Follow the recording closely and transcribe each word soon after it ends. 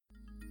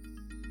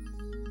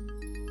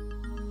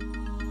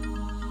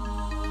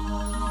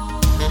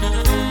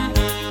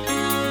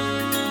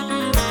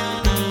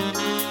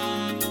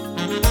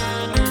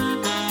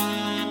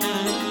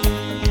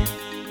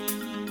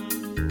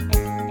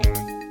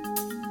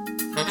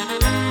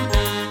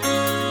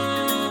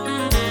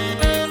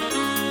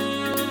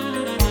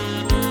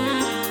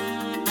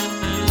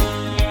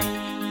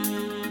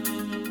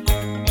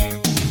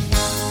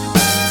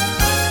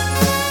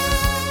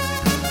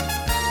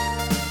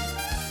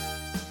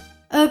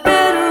A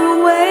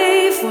better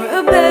way for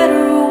a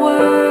better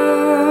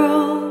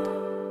world.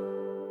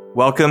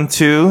 Welcome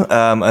to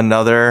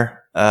another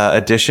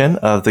edition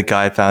of the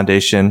Gide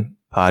Foundation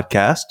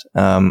podcast.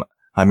 I'm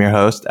your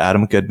host,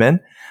 Adam Goodman,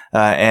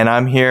 and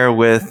I'm here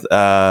with,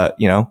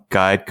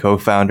 Gide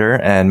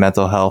co-founder and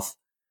mental health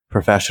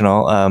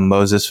professional,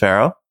 Moses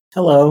Farrow.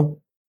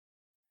 Hello.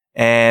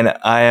 And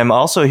I am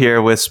also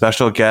here with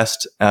special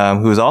guest,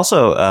 who's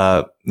also,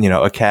 a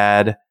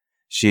CAD.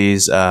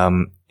 She's,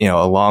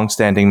 a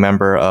longstanding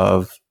member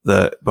of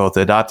both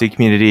the adoptee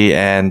community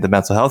and the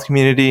mental health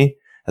community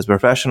as a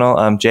professional.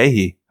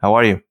 Jahi, how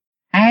are you?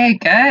 Hey,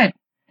 good.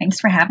 Thanks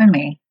for having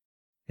me.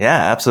 Yeah,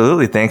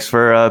 absolutely. Thanks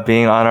for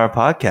being on our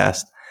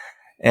podcast.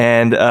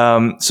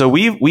 And so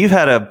we've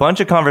had a bunch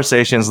of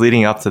conversations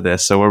leading up to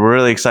this, so we're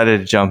really excited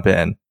to jump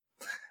in.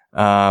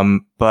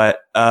 But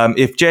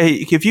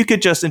if you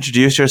could just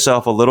introduce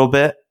yourself a little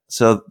bit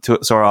so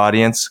our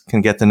audience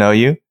can get to know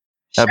you,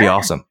 that'd be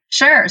awesome.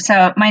 Sure.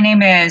 So my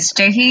name is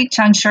Jahi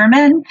Chung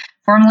Sherman,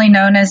 formerly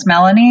known as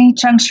Melanie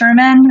Chung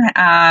Sherman.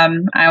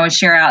 I always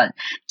share out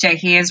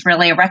Jahi is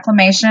really a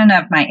reclamation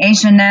of my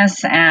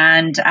Asianness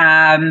and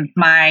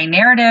my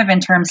narrative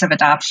in terms of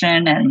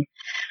adoption and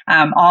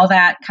all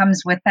that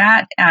comes with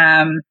that.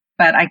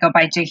 But I go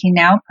by Jahi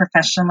now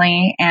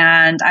professionally,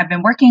 and I've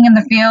been working in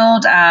the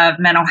field of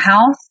mental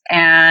health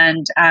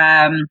and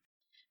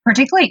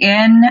particularly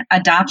in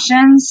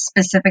adoption,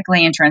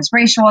 specifically in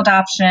transracial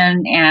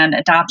adoption and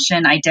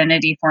adoption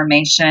identity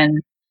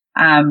formation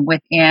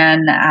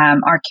within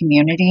our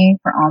community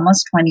for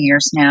almost 20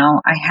 years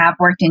now. I have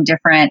worked in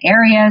different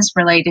areas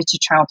related to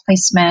child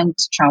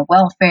placement, child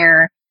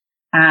welfare,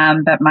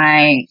 but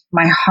my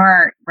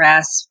heart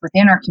rests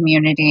within our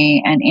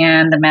community and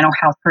in the mental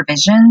health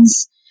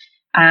provisions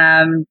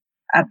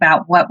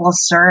about what will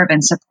serve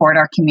and support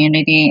our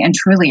community and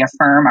truly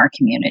affirm our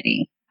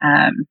community.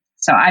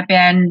 So I've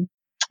been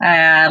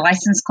a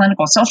licensed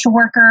clinical social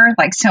worker,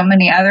 like so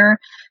many other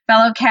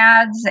fellow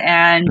CADs,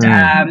 and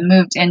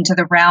moved into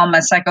the realm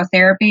of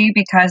psychotherapy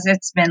because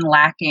it's been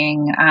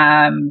lacking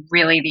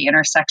really the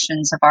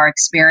intersections of our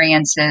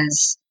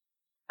experiences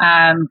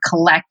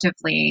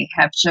collectively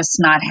have just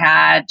not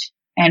had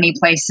any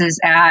places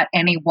at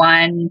any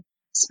one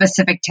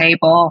specific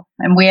table.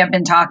 And we have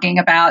been talking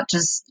about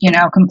just,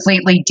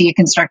 completely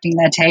deconstructing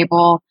that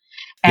table.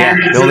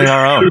 And building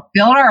our own.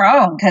 Build our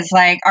own, because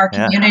our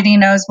community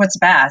knows what's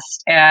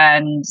best.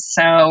 And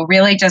so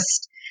really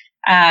just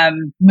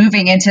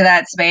moving into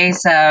that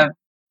space of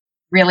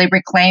really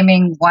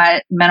reclaiming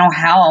what mental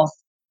health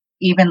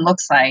even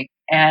looks like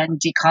and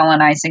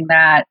decolonizing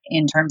that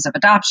in terms of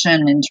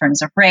adoption, in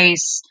terms of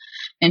race,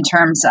 in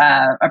terms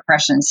of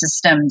oppression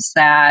systems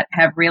that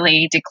have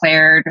really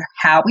declared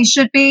how we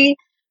should be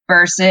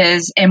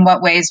versus in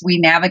what ways we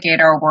navigate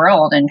our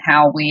world and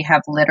how we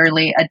have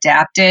literally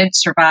adapted,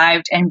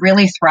 survived, and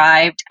really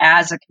thrived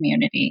as a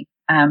community.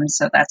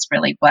 So that's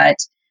really what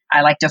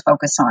I like to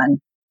focus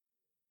on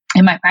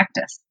in my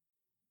practice.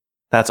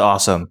 That's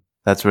awesome.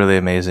 That's really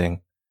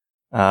amazing.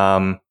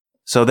 So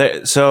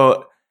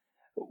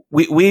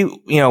we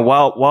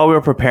while we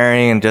were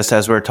preparing and just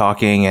as we were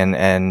talking and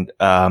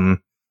and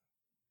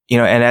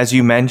as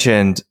you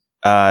mentioned,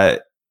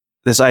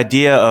 this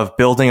idea of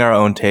building our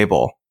own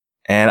table.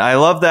 And I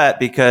love that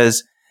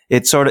because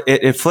it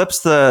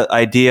flips the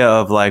idea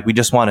of we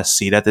just want a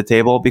seat at the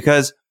table,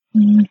 because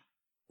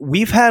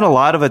we've had a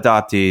lot of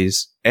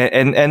adoptees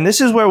and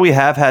this is where we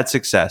have had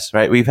success,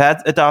 right? We've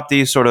had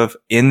adoptees sort of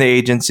in the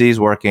agencies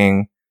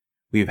working.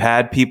 We've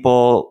had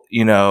people,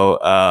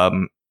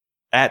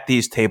 at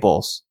these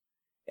tables,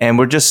 and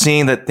we're just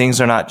seeing that things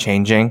are not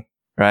changing,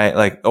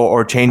 right?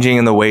 Or changing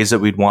in the ways that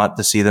we'd want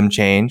to see them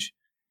change.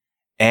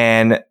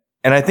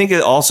 And I think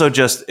it also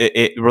just,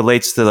 it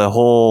relates to the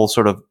whole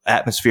sort of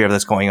atmosphere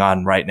that's going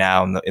on right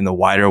now in the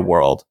wider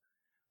world,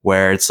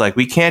 where it's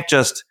we can't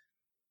just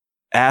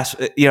ask,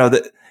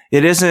 it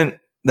isn't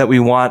that we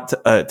want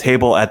a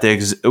table at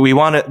we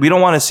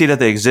don't want a seat at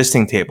the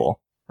existing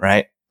table,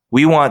 right?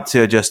 We want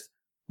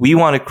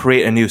to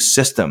create a new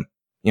system.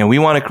 We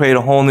want to create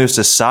a whole new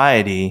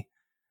society,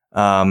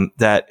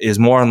 that is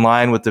more in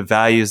line with the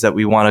values that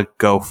we want to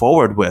go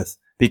forward with,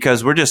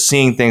 because we're just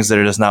seeing things that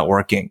are just not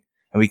working,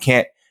 and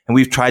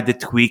we've tried to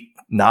tweak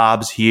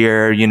knobs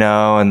here,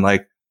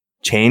 and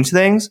change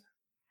things,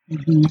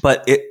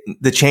 but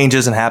the change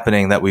isn't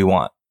happening that we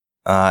want.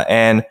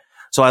 And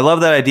so I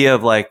love that idea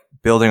of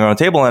building our own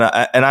table.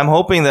 And I'm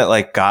hoping that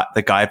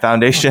the Gide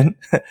Foundation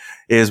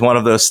is one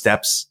of those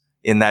steps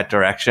in that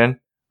direction,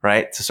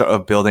 right? To sort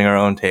of building our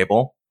own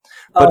table.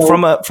 But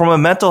from a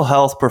mental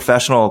health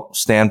professional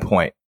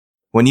standpoint,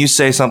 when you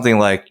say something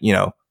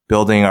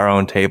building our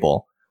own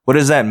table, what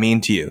does that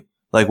mean to you?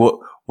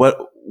 What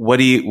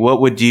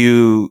would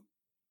you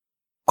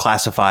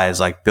classify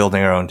as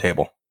building our own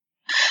table?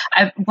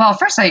 Well,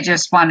 first, I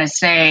just want to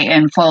say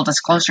in full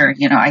disclosure,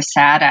 I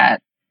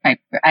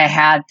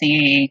had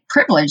the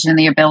privilege and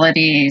the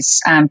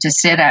abilities to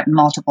sit at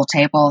multiple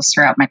tables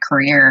throughout my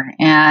career.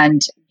 And,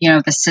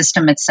 the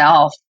system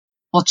itself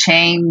will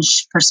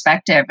change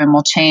perspective and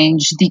will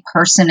change the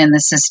person in the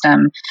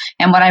system.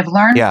 And what I've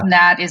learned from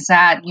that is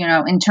that,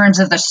 in terms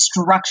of the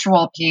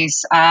structural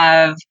piece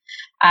of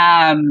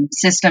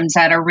systems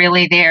that are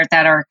really there,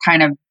 that are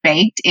kind of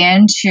baked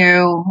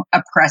into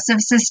oppressive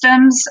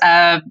systems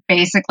of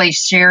basically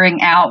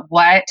sharing out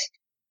what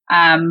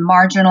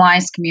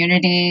marginalized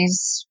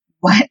communities,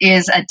 what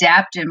is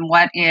adept and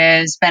what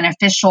is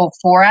beneficial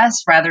for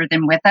us rather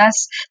than with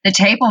us. The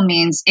table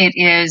means it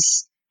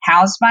is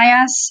housed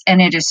by us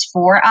and it is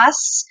for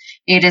us.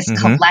 It is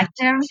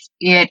collective.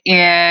 It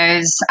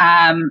is,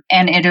 and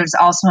it is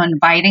also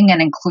inviting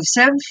and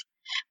inclusive,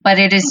 but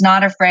it is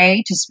not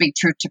afraid to speak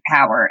truth to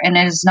power. And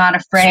it is not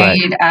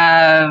afraid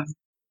of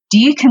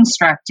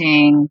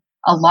deconstructing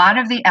a lot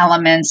of the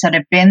elements that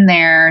have been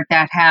there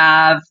that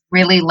have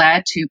really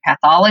led to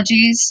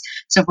pathologies.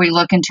 So if we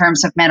look in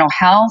terms of mental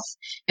health,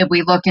 if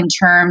we look in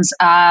terms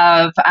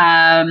of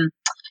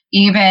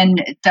even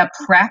the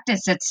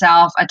practice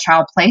itself, a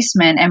child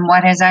placement, and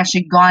what has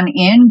actually gone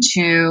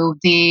into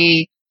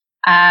the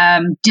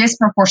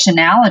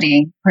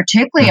disproportionality,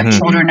 particularly of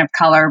children of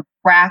color,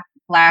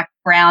 Black,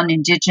 Brown,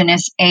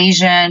 Indigenous,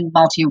 Asian,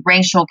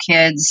 multiracial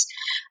kids,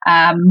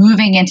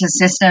 moving into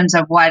systems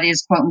of what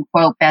is quote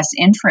unquote best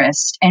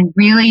interest, and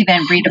really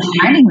then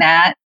redefining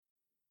that.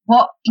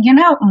 Well,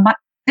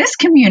 this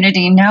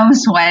community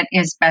knows what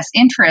is best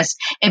interest.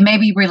 It may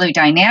be really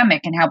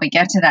dynamic in how we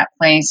get to that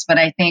place, but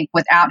I think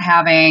without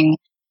having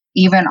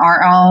even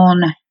our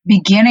own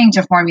beginning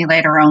to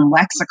formulate our own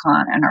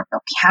lexicon and our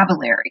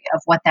vocabulary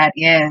of what that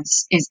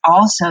is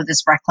also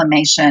this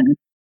reclamation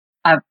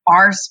of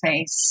our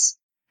space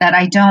that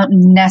I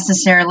don't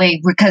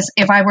necessarily, because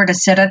if I were to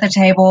sit at the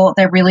table,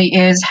 there really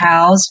is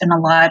housed in a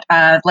lot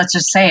of, let's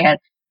just say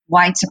it,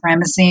 white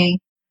supremacy,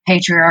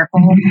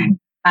 patriarchal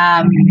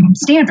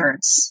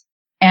standards.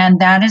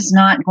 And that is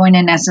not going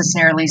to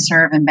necessarily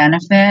serve and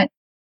benefit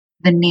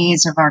the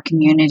needs of our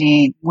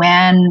community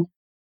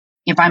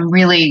if I'm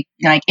really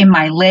like in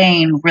my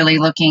lane, really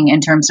looking in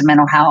terms of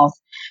mental health,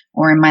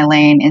 or in my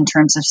lane in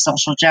terms of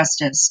social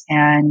justice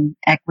and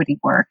equity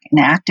work and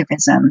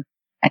activism.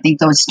 I think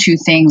those two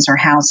things are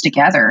housed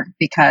together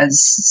because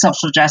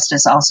social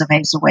justice also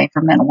paves the way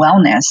for mental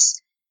wellness.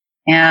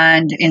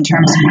 And in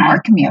terms of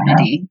our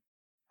community,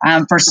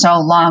 for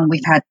so long,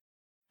 we've had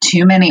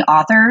too many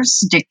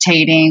authors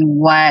dictating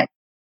what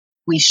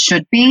we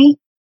should be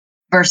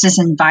versus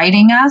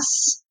inviting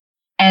us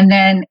and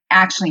then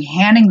actually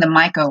handing the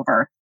mic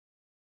over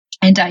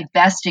and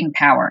divesting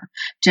power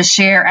to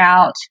share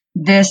out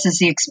this is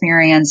the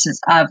experiences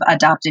of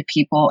adopted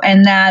people,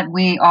 and that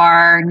we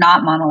are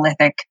not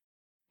monolithic,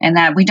 and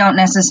that we don't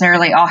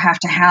necessarily all have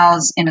to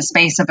house in a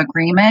space of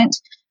agreement,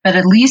 but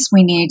at least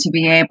we need to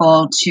be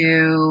able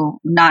to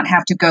not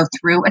have to go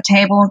through a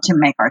table to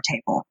make our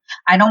table.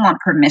 I don't want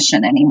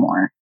permission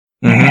anymore.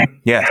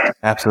 Yes,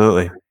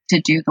 absolutely. To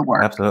do the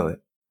work. Absolutely.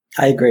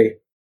 I agree.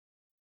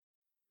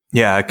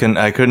 Yeah, I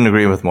couldn't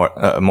agree with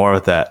more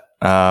with that.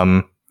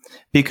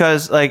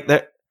 Because like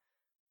that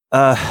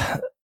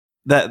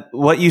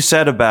what you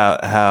said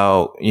about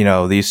how,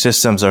 these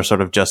systems are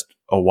sort of just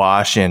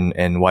awash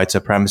in white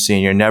supremacy,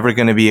 and you're never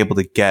going to be able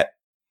to get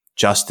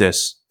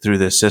justice through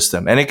this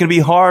system. And it can be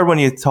hard when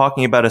you're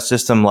talking about a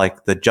system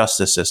like the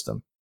justice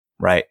system,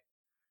 right?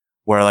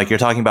 Where like you're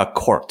talking about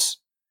courts.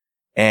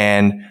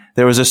 And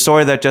there was a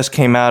story that just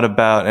came out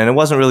about, and it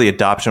wasn't really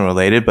adoption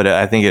related, but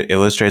I think it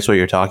illustrates what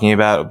you're talking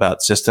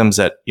about systems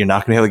that you're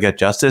not going to be able to get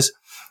justice.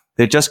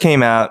 It just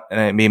came out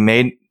and it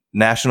made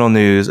national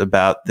news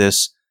about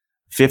this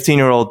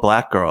 15-year-old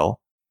black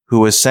girl who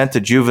was sent to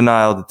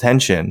juvenile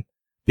detention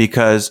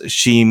because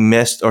she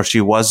missed or she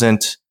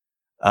wasn't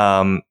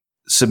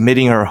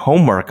submitting her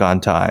homework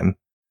on time.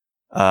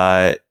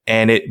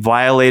 And it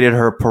violated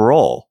her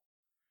parole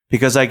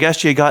because I guess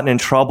she had gotten in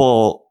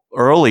trouble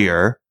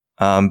earlier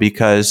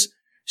because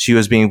she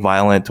was being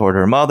violent toward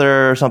her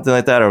mother or something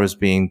like that, or was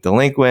being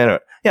delinquent, or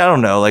I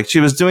don't know. Like she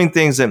was doing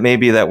things that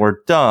maybe that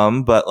were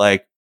dumb, but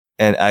like,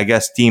 and I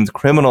guess deemed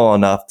criminal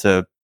enough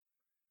to,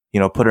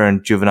 put her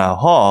in juvenile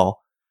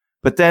hall.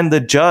 But then the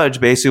judge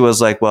basically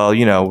was like, well,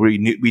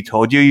 we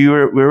told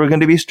you we were going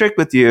to be strict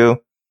with you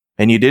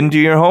and you didn't do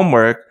your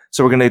homework.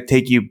 So we're going to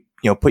take you,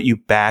 put you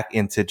back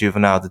into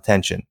juvenile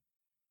detention.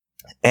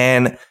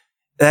 And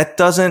that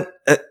doesn't,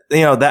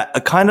 that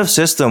a kind of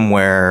system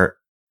where,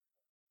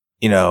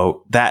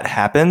 that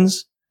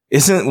happens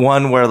isn't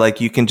one where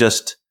like you can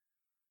just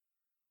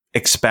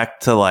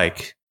expect to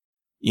like,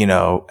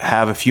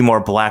 have a few more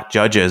black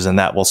judges and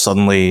that will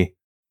suddenly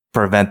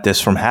prevent this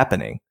from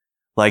happening.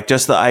 Like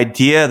just the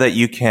idea that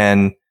you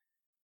can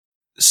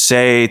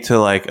say to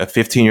like a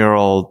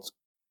 15-year-old,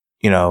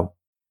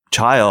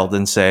 child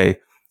and say,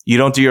 you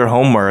don't do your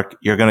homework,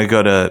 you're going to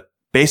go to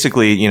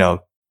basically,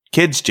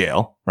 kids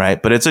jail,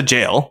 right? But it's a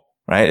jail,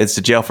 right? It's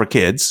a jail for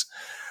kids.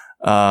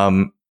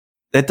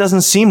 It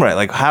doesn't seem right.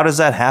 Like, how does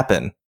that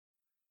happen?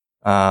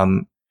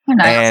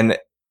 And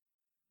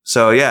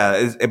so,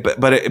 yeah,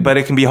 but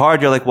it can be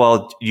hard. You're like,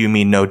 well, you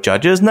mean no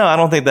judges? No, I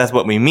don't think that's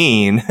what we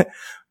mean.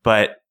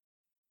 But,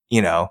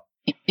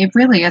 It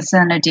really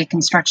isn't a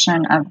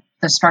deconstruction of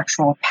the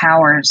structural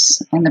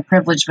powers and the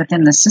privilege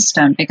within the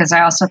system, because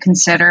I also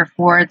consider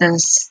for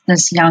this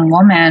young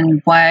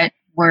woman what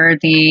were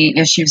the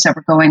issues that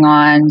were going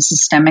on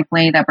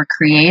systemically that were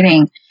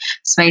creating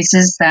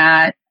spaces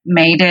that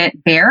made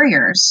it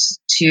barriers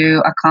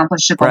to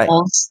accomplish the Right.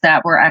 goals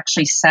that were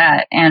actually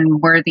set,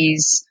 and were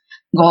these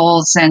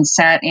goals and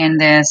set in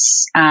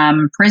this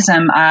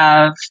prism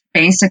of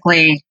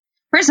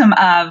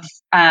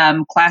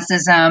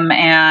classism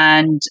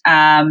and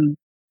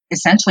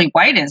essentially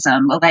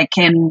whiteism. Like,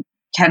 can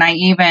I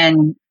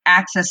even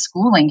access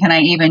schooling? Can I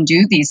even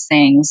do these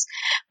things?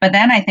 But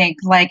then I think,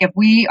 like, if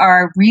we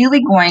are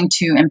really going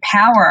to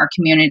empower our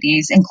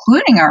communities,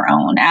 including our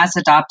own as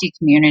adoptee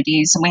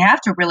communities, and we have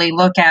to really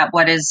look at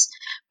what's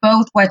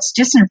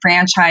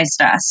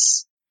disenfranchised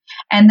us,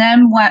 and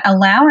then what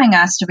allowing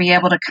us to be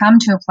able to come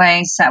to a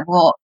place that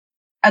will,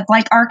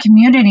 like, our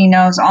community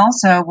knows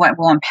also what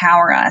will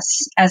empower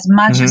us as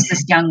much as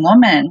this young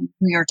woman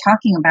who you're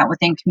talking about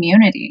within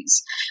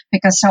communities.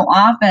 Because so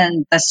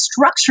often the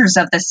structures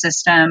of the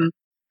system,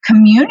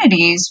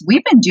 communities,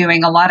 we've been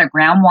doing a lot of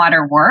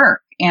groundwater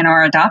work in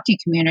our adoptee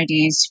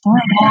communities for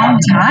a long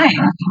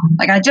time.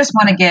 Like, I just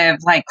want to give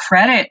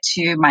credit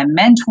to my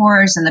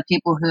mentors and the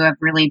people who have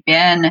really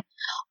been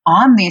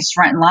on these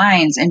front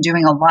lines and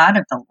doing a lot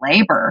of the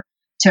labor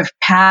to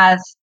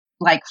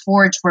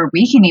forge where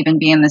we can even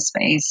be in this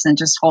space, and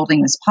just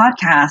holding this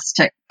podcast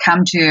to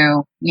come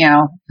to,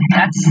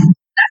 that's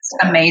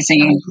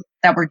amazing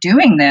that we're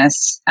doing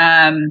this.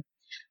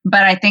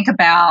 But I think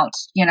about,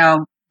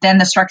 then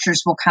the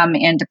structures will come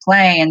into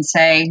play and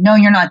say, no,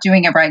 you're not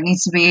doing it right. It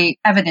needs to be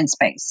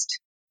evidence-based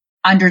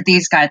under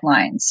these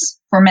guidelines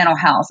for mental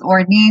health, or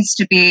it needs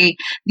to be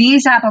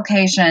these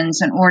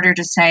applications in order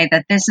to say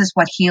that this is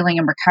what healing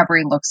and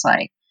recovery looks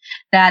like.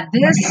 That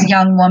this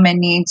young woman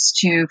needs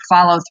to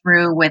follow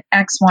through with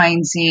X, Y,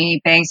 and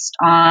Z based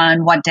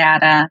on what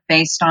data,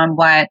 based on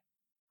what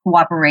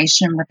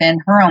cooperation within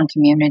her own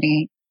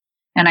community.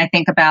 And I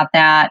think about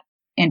that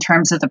in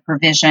terms of the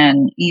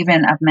provision,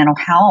 even of mental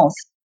health,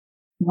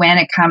 when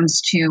it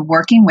comes to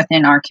working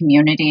within our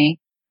community.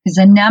 Because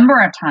a number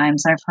of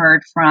times I've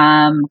heard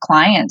from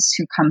clients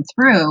who come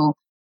through,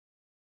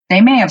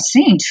 they may have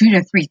seen 2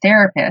 to 3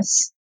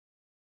 therapists.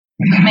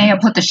 They may have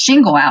put the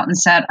shingle out and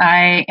said,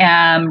 I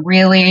am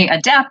really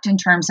adept in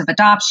terms of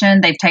adoption.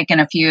 They've taken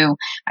a few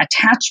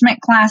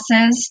attachment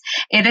classes.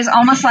 It is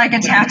almost like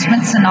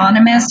attachment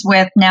synonymous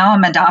with now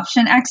I'm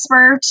adoption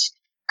expert,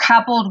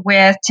 coupled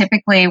with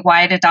typically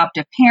white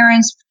adoptive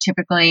parents,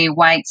 typically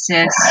white,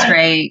 cis,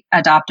 straight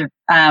adoptive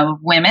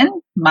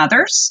women,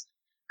 mothers,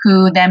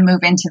 who then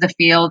move into the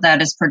field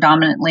that is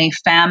predominantly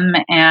femme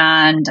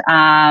and,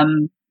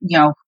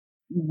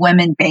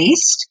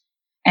 women-based.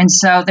 And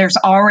so there's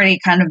already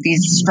kind of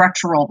these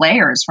structural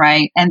layers,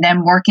 right? And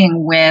then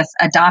working with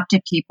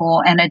adopted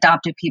people and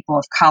adopted people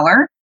of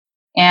color,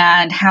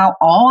 and how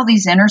all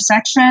these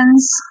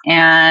intersections,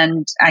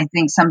 and I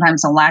think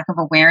sometimes a lack of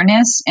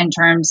awareness in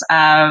terms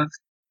of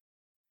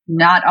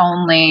not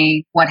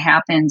only what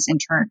happens in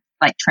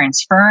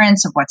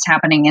transference of what's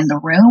happening in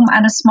the room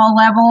at a small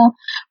level,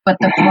 but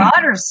the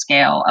broader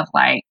scale of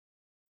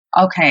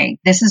okay,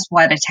 this is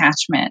what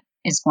attachment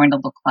is going to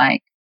look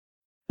like.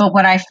 But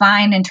what I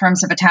find in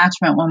terms of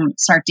attachment when we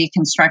start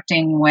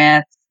deconstructing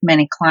with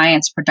many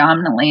clients,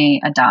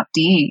 predominantly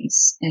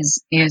adoptees,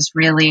 is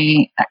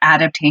really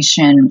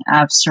adaptation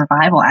of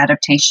survival,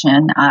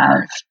 adaptation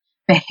of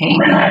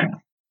behavior.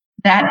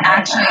 That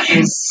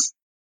actually is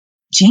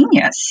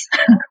genius.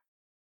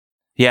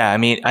 Yeah, I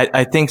mean,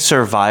 I think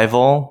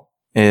survival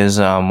is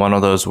one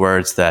of those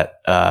words that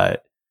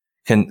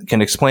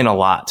can explain a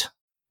lot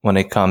when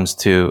it comes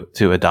to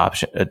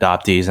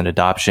adoptees and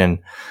adoption,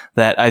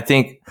 that I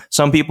think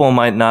some people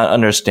might not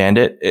understand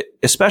it,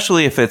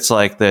 especially if it's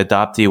like the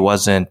adoptee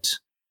wasn't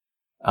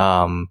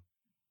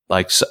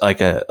like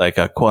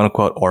a quote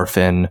unquote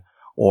orphan,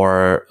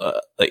 or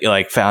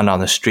like found on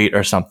the street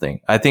or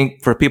something. I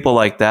think for people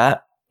like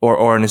that,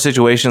 or in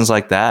situations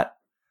like that,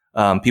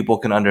 people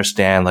can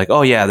understand like,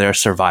 oh yeah, they're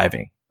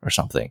surviving or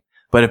something.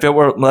 But if it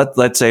were,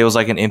 let's say it was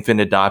like an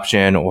infant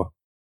adoption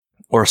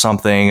or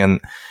something,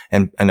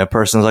 and a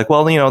person's like,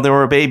 well, they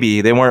were a baby.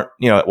 They weren't,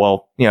 they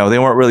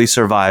weren't really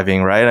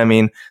surviving, right? I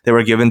mean, they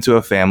were given to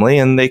a family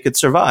and they could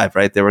survive,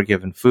 right? They were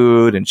given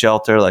food and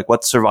shelter. Like,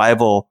 what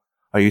survival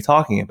are you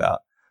talking about?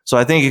 So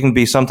I think it can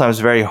be sometimes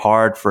very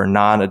hard for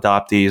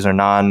non-adoptees or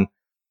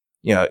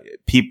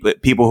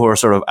people who are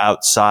sort of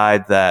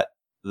outside the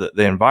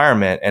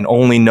environment and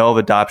only know of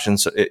adoption,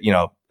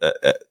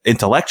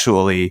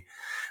 intellectually,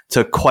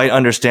 to quite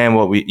understand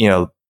what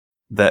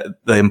the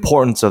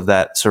importance of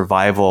that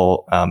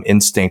survival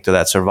instinct, or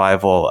that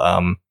survival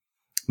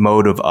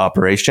mode of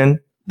operation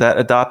that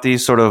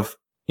adoptees sort of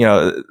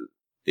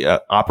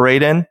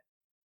operate in.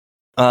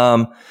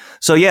 So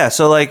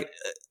like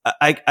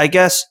I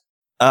guess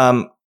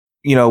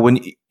when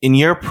in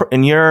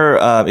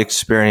your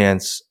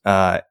experience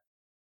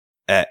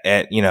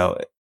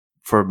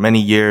for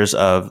many years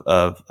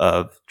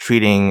of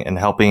treating and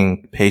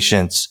helping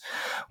patients,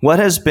 what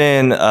has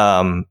been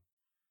a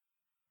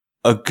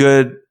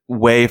good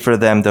way for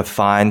them to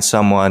find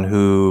someone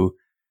who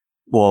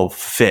will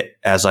fit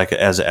as like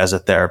as a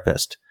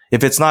therapist?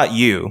 If it's not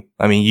you,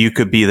 I mean, you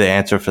could be the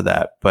answer for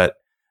that, but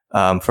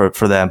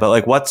for them. But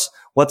like, what's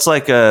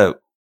like if an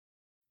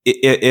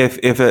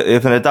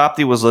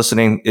adoptee was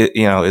listening,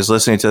 is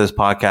listening to this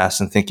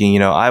podcast and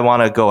thinking, I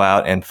want to go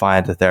out and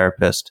find a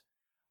therapist,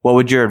 what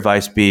would your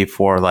advice be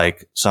for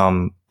like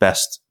some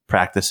best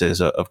practices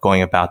of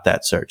going about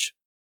that search?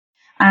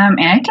 And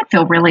it can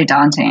feel really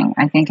daunting.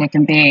 I think it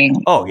can be.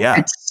 Oh, yeah.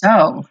 It's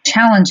so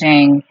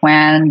challenging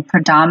when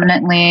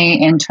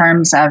predominantly in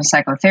terms of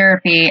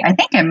psychotherapy, I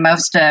think in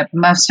most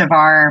of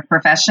our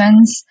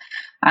professions,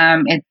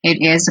 it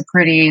is a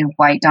pretty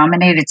white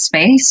dominated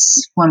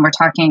space when we're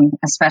talking,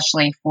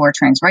 especially for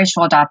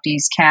transracial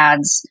adoptees,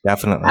 CADs.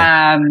 Definitely.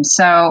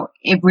 So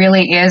it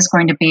really is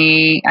going to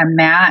be a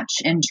match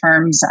in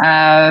terms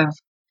of,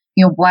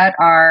 what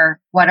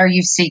are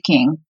you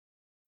seeking?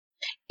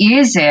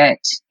 Is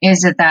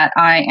it that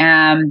I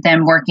am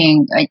then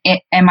working?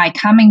 Am I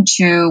coming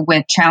to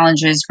with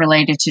challenges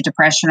related to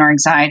depression or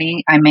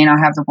anxiety? I may not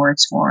have the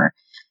words for.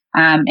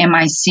 Am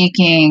I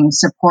seeking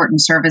support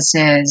and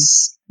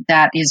services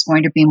that is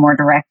going to be more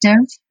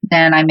directive?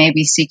 Then I may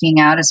be seeking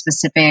out a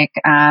specific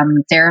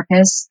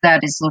therapist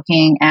that is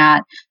looking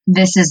at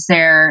this is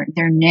their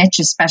niche,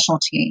 a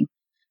specialty.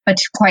 But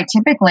quite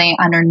typically,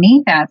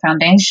 underneath that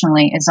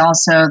foundationally is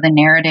also the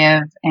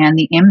narrative and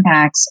the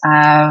impacts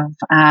of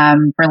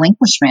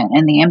relinquishment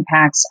and the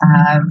impacts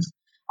of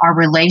our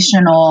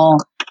relational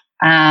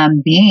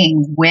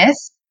being with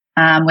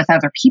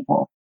other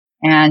people.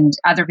 And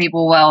other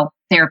people,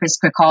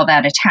 therapists could call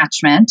that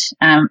attachment.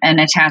 And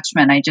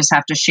attachment, I just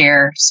have to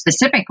share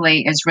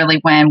specifically, is really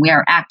when we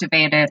are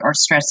activated or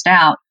stressed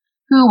out,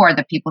 who are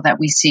the people that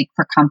we seek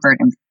for comfort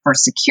and for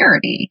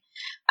security.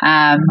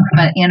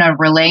 But in a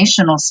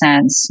relational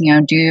sense,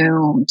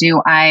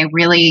 do I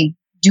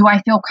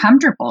feel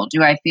comfortable?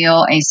 Do I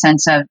feel a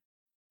sense of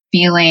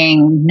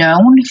feeling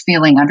known,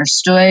 feeling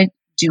understood?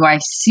 Do I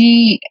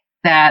see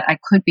that I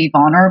could be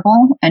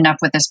vulnerable enough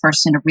with this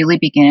person to really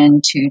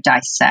begin to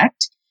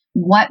dissect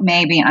what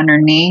may be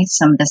underneath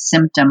some of the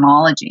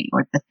symptomology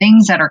or the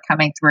things that are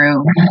coming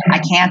through? I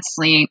can't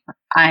sleep.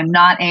 I'm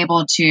not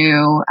able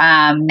to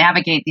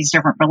navigate these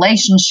different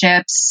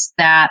relationships,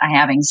 that I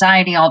have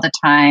anxiety all the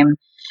time.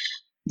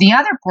 The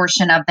other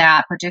portion of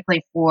that,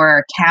 particularly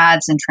for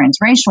CADs and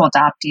transracial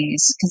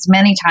adoptees, because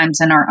many times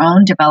in our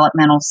own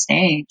developmental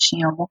stage,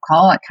 we'll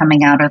call it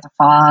coming out of the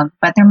fog,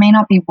 but there may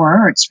not be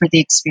words for the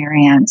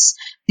experience.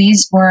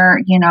 These were,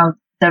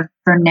 the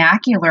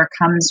vernacular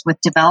comes with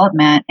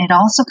development. It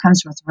also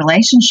comes with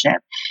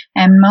relationship.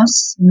 And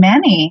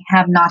many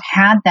have not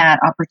had that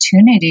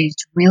opportunity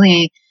to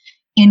really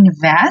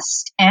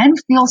invest and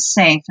feel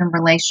safe in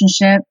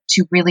relationship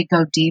to really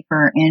go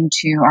deeper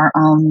into our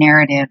own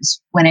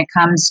narratives when it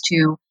comes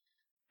to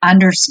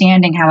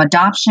understanding how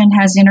adoption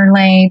has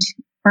interlaid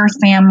birth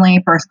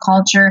family, birth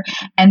culture,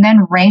 and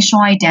then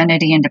racial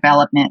identity and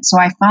development. So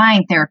I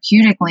find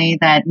therapeutically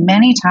that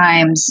many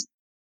times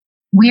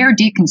we are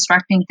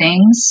deconstructing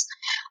things,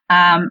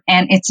 and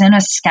it's in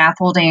a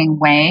scaffolding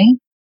way.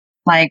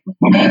 Like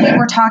maybe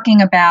we're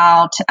talking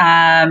about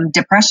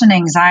depression,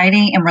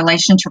 anxiety in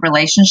relation to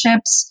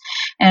relationships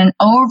and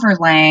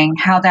overlaying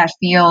how that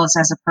feels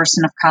as a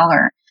person of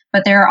color.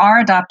 But there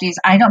are adoptees,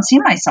 I don't see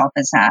myself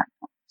as that.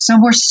 So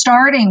we're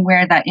starting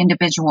where that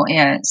individual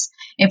is.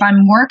 If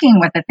I'm working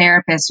with a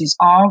therapist who's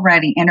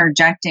already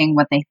interjecting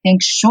what they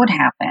think should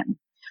happen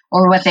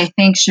or what they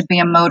think should be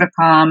a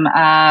modicum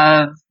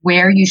of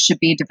where you should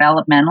be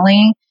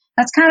developmentally,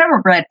 that's kind of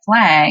a red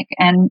flag.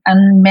 And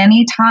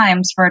many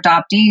times for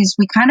adoptees,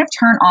 we kind of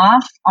turn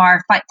off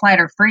our fight, flight,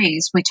 or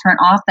freeze. We turn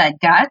off that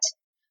gut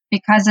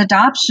because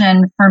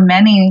adoption for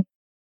many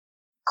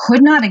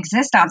could not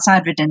exist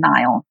outside of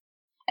denial.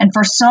 And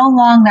for so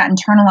long, that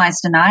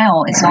internalized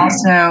denial is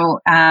also,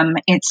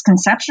 it's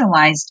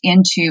conceptualized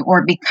into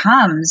or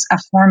becomes a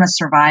form of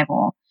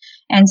survival.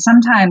 And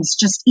sometimes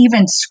just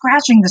even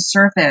scratching the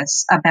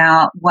surface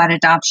about what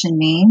adoption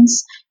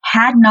means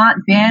had not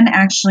been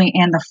actually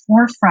in the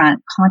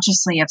forefront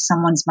consciously of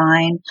someone's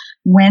mind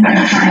when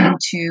they're coming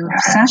to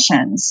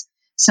sessions.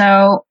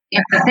 So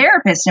if the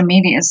therapist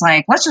immediately is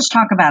like, let's just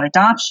talk about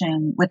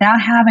adoption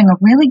without having a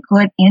really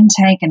good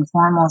intake and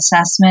formal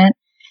assessment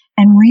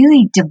and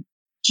really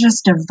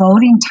just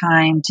devoting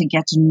time to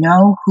get to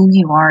know who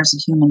you are as a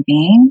human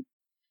being,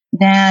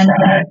 then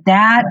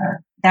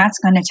that's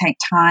going to take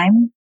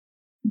time.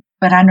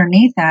 But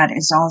underneath that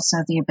is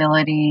also the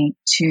ability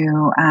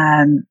to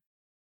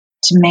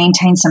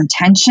maintain some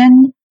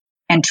tension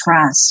and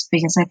trust,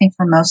 because I think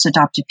for most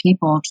adopted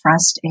people,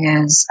 trust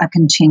is a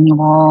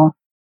continual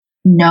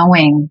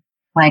knowing.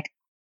 Like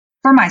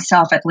for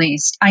myself, at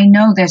least, I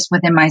know this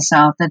within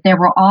myself that there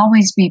will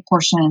always be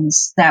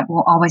portions that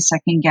will always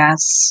second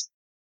guess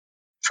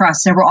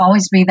trust. There will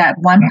always be that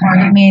one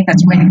part of me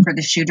that's waiting for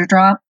the shoe to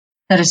drop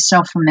that is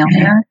so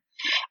familiar,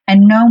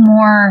 and no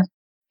more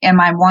am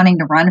I wanting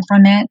to run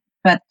from it.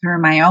 but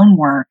through my own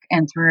work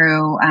and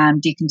through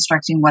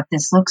deconstructing what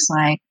this looks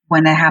like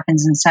when it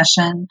happens in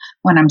session,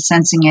 when I'm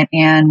sensing it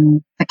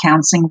in the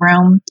counseling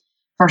room.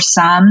 For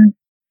some,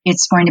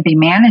 it's going to be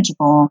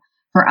manageable.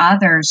 For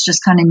others,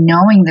 just kind of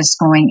knowing this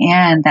going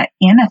in, that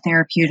in a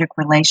therapeutic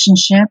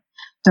relationship,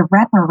 the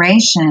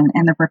reparation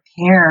and the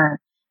repair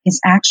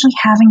is actually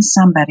having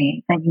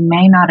somebody that you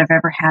may not have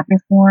ever had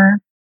before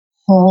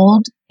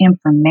hold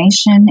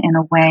information in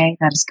a way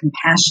that is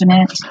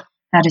compassionate,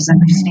 that is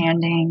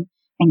understanding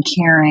and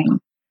caring.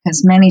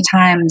 Because many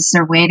times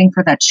they're waiting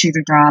for that shoe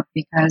to drop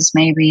because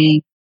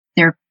maybe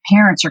their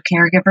parents or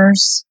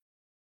caregivers,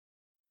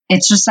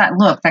 it's just that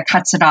look that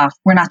cuts it off.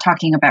 We're not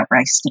talking about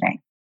race today.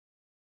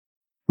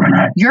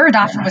 Your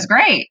adoption was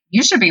great.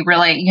 You should be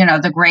really,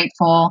 the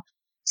grateful.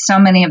 So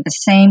many of the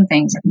same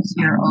things that you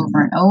hear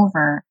over and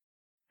over.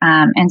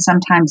 And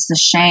sometimes the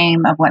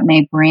shame of what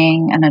may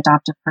bring an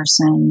adopted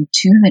person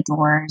to the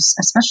doors,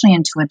 especially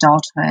into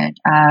adulthood.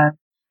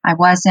 I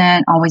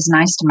wasn't always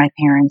nice to my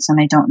parents and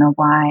I don't know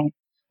why.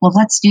 Well,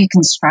 let's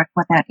deconstruct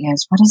what that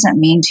is. What does that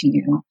mean to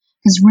you?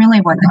 Because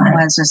really what that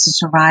was a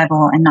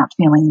survival and not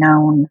feeling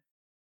known.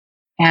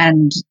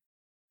 And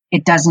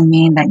it doesn't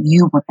mean that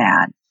you were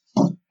bad.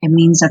 It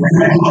means that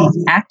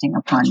they're acting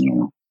upon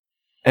you.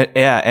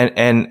 Yeah,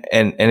 and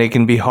it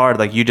can be hard.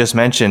 Like you just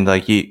mentioned,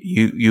 like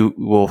you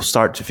will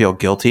start to feel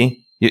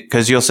guilty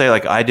because you'll say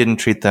like, I didn't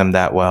treat them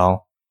that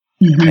well.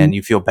 Mm-hmm. And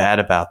you feel bad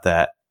about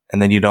that.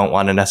 And then you don't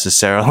want to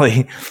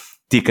necessarily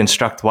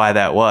deconstruct why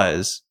that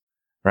was.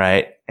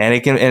 Right. And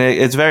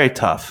it's very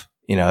tough.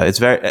 It's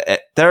very,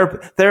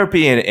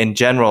 therapy in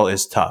general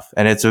is tough.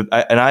 And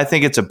and I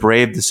think it's a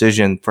brave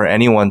decision for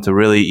anyone to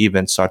really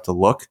even start to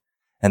look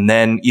and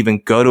then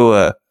even go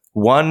to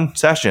one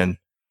session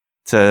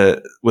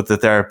with the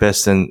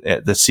therapist and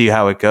to see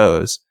how it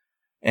goes.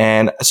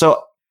 And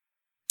so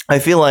I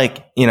feel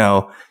like,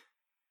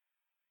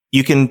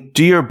 you can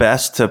do your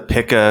best to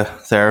pick a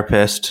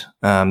therapist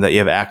that you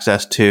have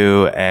access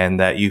to and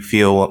that you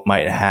feel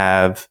might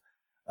have,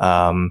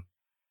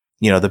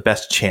 the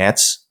best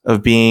chance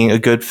of being a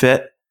good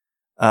fit.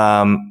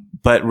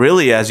 But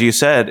really, as you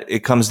said,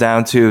 it comes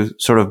down to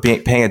sort of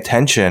paying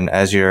attention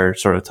as you're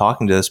sort of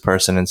talking to this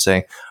person and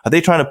saying, are they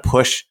trying to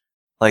push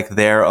like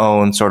their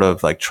own sort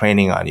of like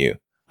training on you?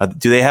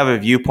 Do they have a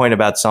viewpoint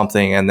about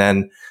something? And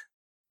then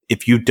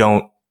if you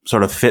don't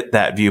sort of fit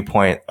that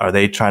viewpoint, are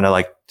they trying to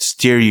like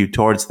steer you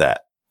towards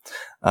that?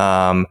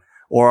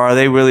 Or are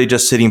they really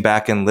just sitting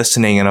back and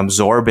listening and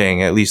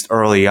absorbing, at least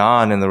early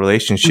on in the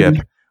relationship,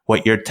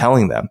 what you're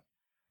telling them?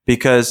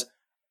 Because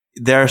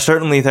there are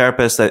certainly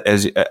therapists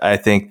that, I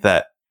think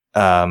that,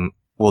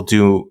 will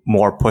do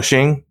more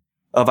pushing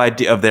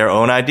of their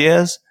own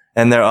ideas.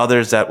 And there are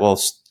others that will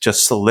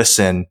just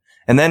listen.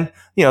 And then,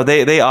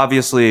 they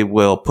obviously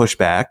will push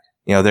back.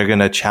 They're going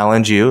to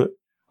challenge you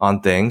on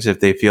things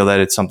if they feel that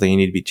it's something you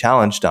need to be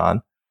challenged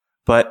on.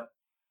 But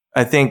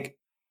I think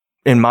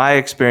in my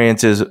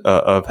experiences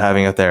of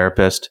having a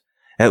therapist,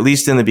 at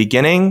least in the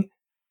beginning,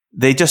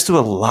 they just do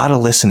a lot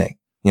of listening.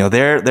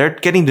 They're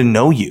getting to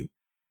know you,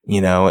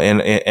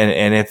 and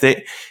if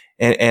they,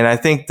 and I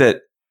think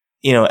that,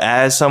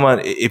 as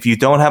someone, if you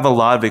don't have a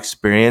lot of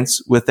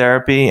experience with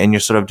therapy and you're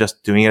sort of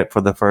just doing it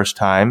for the first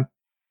time,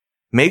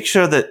 make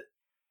sure that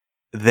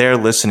they're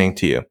listening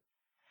to you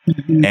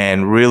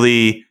and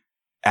really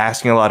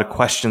asking a lot of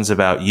questions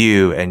about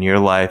you and your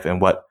life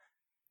and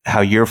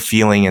how you're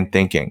feeling and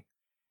thinking.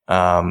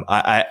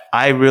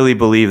 I really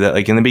believe that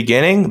like in the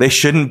beginning, they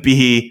shouldn't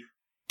be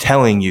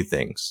telling you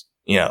things,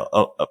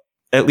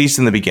 at least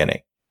in the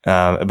beginning.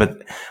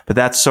 But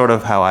that's sort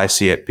of how I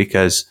see it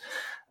because,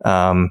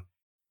 you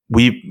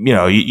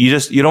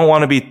don't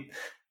want to be,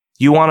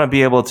 you want to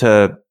be able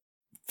to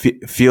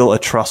feel a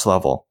trust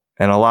level.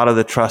 And a lot of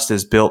the trust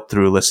is built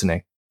through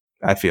listening,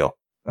 I feel,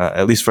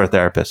 at least for a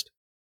therapist.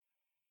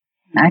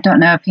 I don't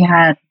know if you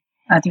had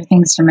other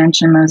things to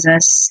mention,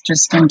 Moses,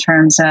 just in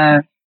terms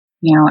of,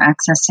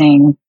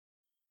 accessing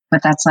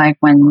what that's like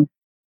when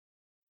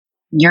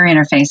you're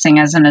interfacing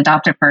as an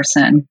adopted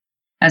person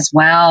as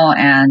well,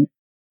 and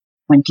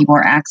when people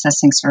are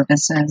accessing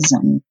services.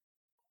 And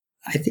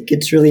I think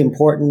it's really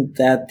important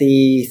that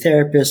the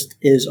therapist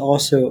is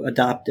also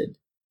adopted.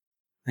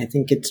 I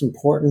think it's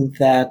important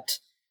that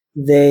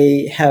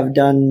they have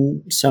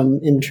done some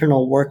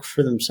internal work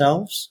for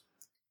themselves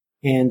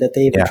and that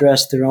they've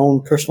addressed their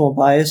own personal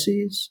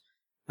biases.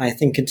 I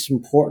think it's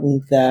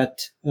important that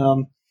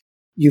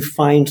you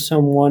find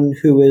someone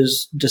who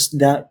is just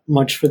that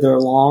much further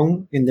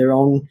along in their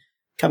own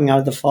coming out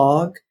of the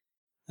fog.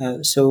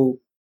 So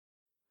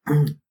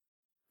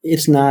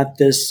it's not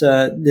this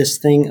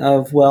thing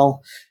of,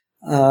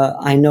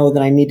 I know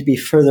that I need to be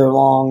further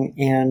along,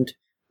 and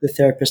the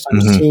therapist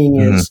I'm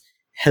seeing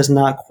has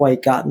not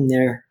quite gotten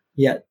there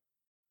yet.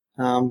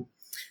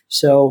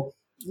 So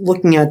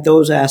looking at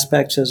those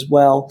aspects as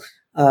well,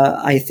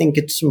 I think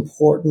it's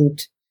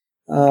important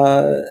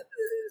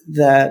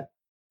that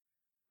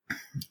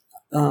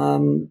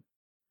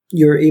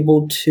you're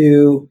able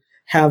to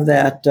have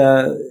that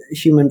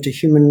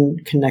human-to-human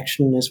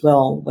connection as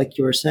well, like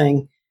you were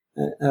saying,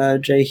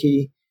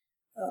 Jahi.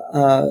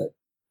 uh,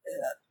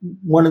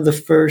 one of the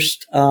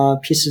first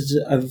pieces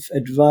of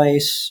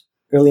advice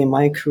early in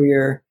my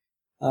career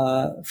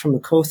from a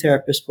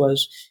co-therapist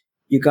was,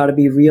 you got to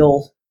be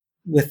real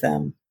with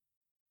them.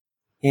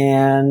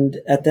 And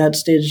at that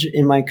stage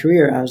in my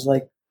career, I was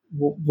like,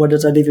 what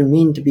does that even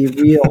mean, to be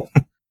real?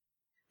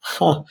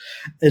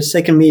 It's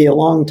taken me a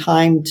long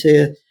time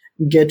to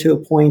get to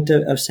a point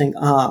of saying,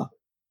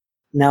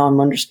 now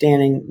I'm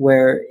understanding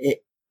where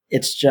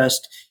it's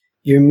just,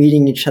 you're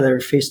meeting each other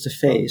face to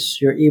face.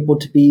 You're able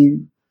to be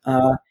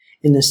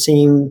in the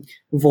same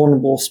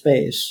vulnerable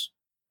space.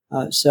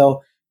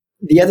 So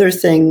the other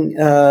thing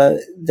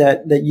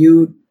that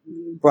you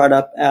brought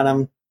up,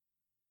 Adam,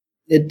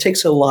 it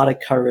takes a lot of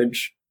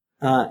courage.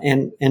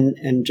 And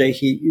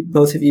Jahi,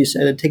 both of you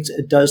said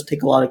it does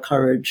take a lot of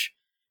courage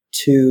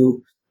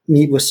to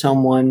meet with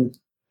someone,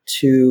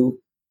 to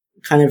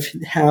kind of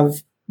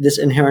have this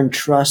inherent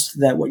trust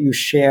that what you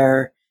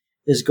share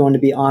is going to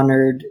be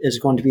honored, is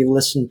going to be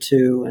listened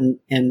to,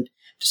 and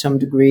to some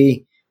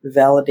degree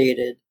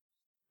validated.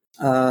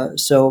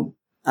 So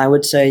I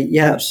would say,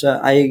 yes,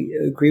 I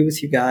agree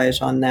with you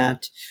guys on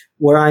that.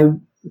 Where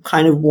I'm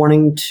kind of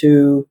wanting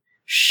to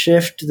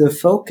shift the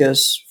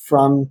focus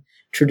from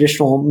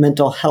traditional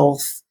mental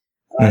health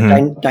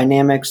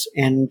dynamics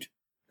and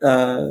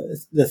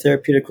the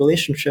therapeutic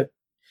relationship,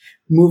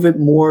 move it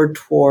more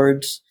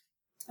towards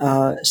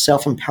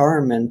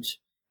self-empowerment.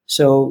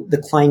 So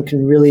the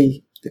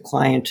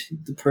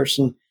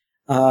person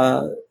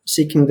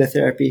seeking the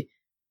therapy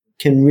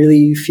can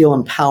really feel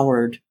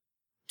empowered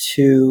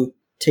to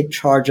take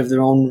charge of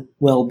their own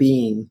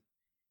well-being,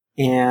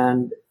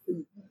 and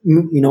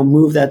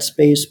move that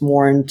space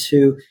more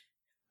into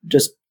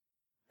just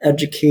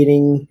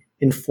educating,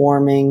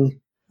 informing,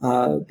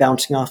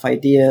 bouncing off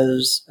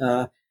ideas,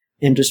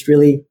 and just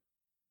really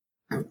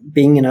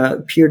being in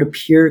a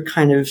peer-to-peer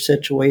kind of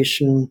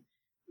situation.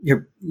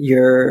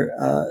 You're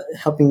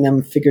helping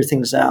them figure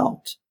things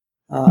out,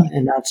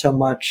 and not so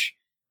much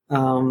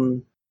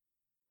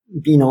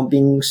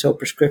being so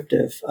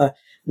prescriptive.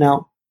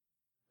 Now,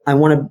 I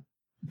want to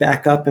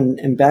back up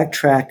and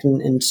backtrack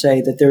and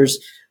say that there's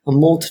a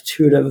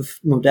multitude of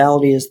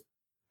modalities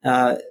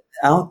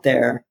out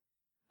there.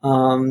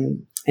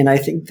 And I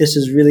think this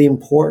is really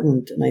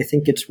important. And I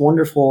think it's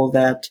wonderful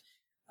that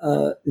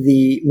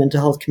the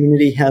mental health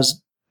community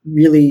has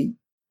really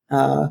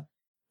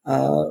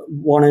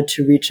wanted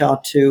to reach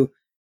out to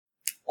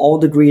all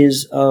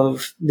degrees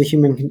of the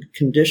human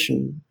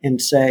condition and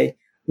say,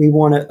 we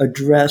want to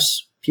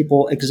address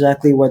people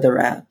exactly where they're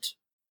at,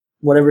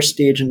 whatever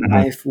stage in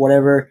life,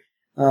 whatever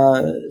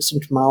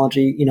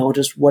symptomology,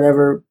 just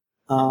whatever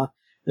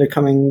they're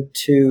coming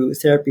to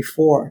therapy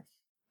for,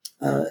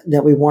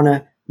 that we want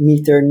to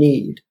meet their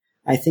need.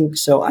 I think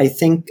so. I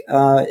think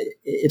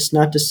it's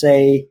not to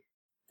say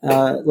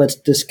let's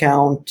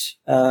discount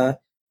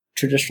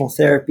traditional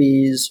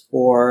therapies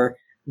or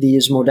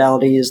these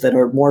modalities that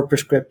are more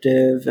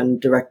prescriptive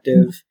and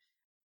directive,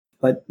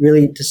 but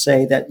really to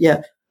say that,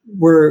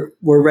 we're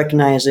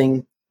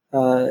recognizing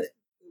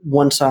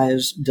one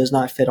size does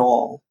not fit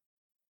all,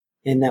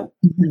 and that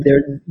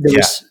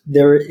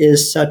there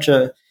is such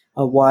a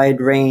wide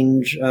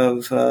range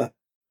of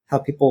how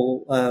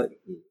people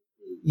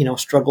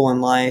struggle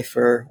in life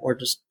or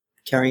just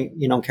carry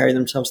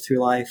themselves through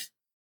life.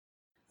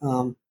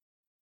 But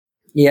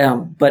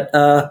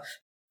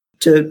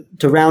to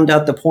round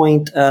out the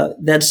point,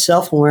 that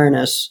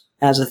self-awareness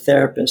as a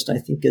therapist, I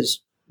think,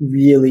 is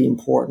really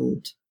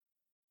important.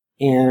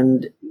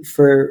 And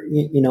for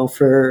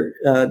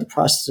the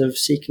process of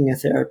seeking a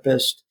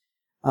therapist,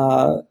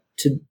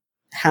 to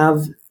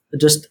have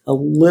just a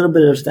little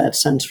bit of that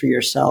sense for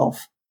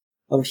yourself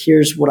of,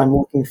 here's what I'm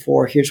looking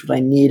for, here's what I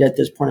need at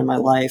this point in my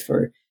life,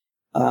 or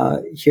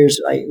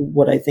here's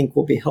what I think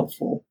will be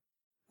helpful.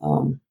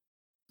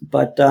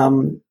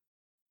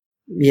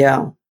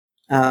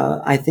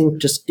 I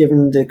think just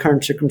given the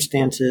current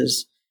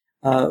circumstances,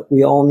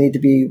 we all need to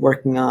be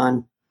working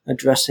on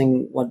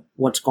addressing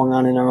what's going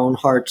on in our own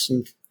hearts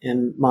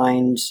and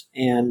minds,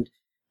 and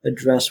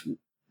address,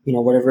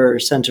 whatever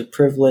sense of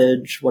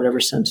privilege, whatever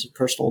sense of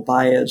personal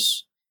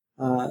bias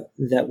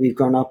that we've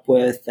grown up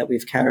with, that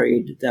we've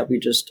carried, that we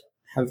just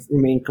have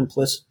remained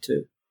complicit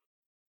to.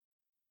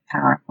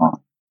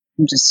 Powerful.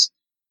 I'm just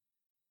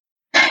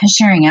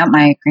sharing out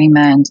my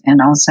agreement,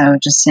 and also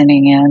just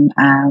sitting in,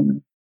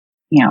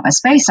 a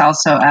space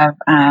also of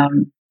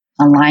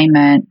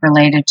alignment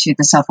related to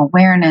the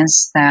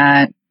self-awareness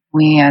that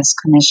we as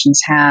clinicians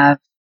have.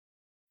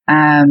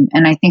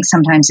 And I think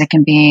sometimes it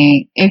can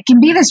be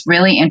this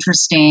really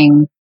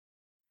interesting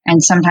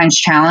and sometimes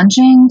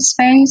challenging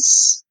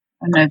space.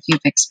 I don't know if you've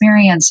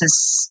experienced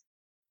this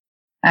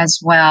as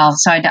well.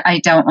 So I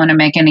don't want to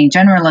make any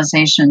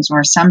generalizations or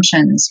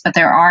assumptions, but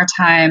there are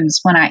times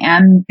when I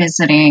am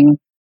visiting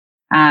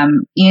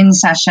in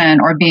session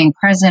or being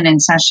present in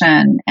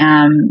session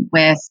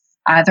with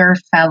other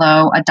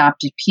fellow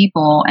adopted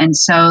people. And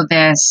so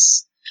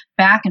this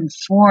back and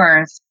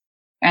forth,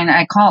 and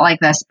I call it like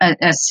this, a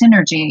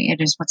synergy.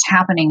 It is what's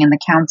happening in the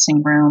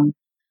counseling room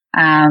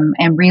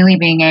And really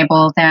being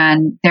able,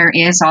 then there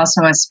is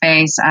also a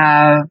space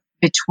of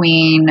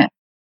between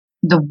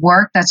the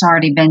work that's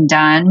already been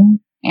done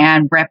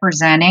and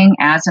representing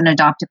as an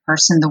adopted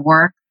person the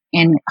work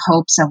in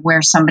hopes of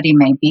where somebody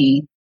may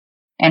be,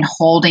 and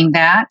holding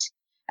that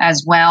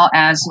as well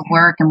as the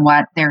work and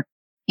what they're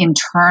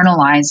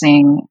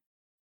internalizing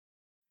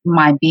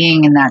my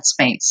being in that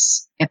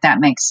space, if that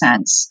makes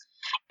sense.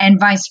 And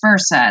vice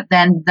versa.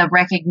 Then the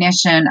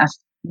recognition of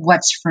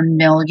what's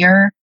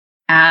familiar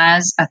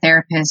as a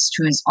therapist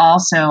who is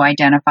also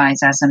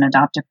identifies as an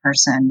adopted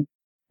person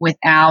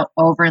without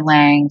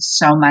overlaying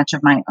so much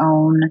of my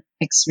own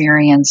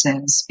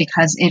experiences,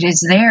 because it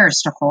is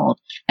theirs to hold.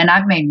 And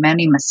I've made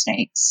many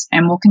mistakes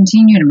and will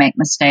continue to make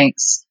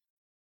mistakes.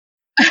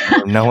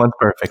 No one's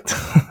perfect.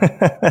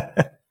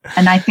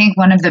 And I think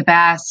one of the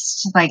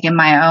best, like in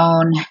my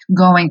own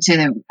going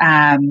to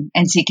and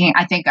seeking,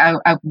 I think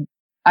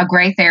a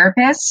great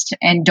therapist,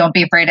 and don't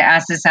be afraid to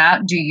ask this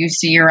out. Do you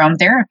see your own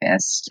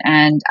therapist?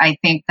 And I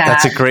think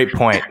that's a great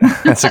point.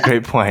 That's a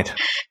great point.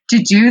 To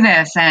do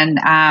this, and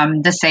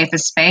the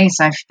safest space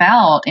I've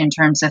felt in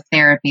terms of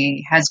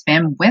therapy has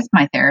been with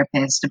my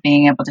therapist, of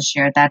being able to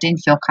share that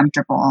didn't feel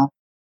comfortable.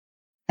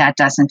 That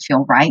doesn't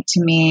feel right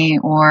to me,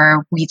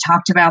 or we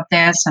talked about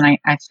this and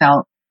I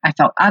felt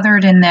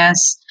othered in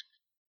this.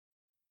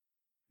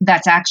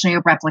 That's actually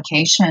a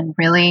replication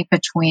really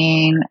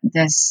between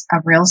a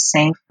real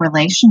safe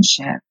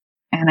relationship.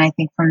 And I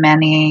think for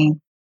many,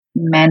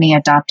 many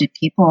adopted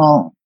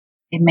people,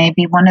 it may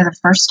be one of the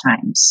first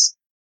times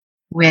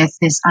with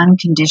this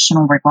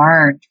unconditional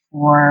regard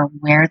for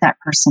where that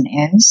person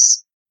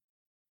is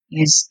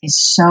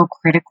so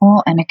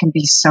critical, and it can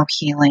be so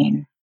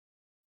healing.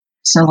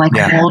 So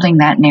holding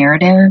that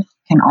narrative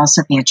can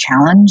also be a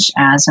challenge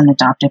as an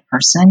adopted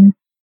person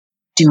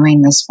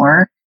doing this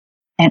work,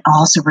 and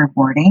also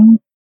rewarding,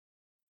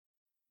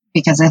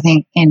 because I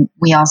think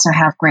we also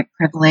have great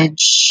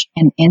privilege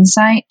and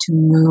insight to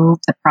move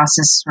the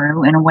process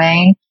through in a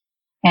way,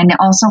 and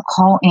also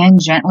call in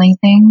gently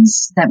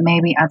things that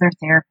maybe other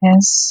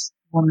therapists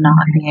will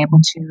not be able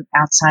to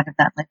outside of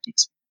that lived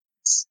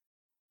experience,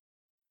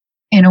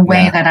 in a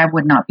way that I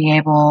would not be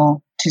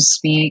able to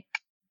speak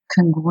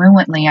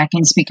congruently. I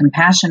can speak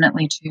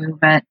compassionately too,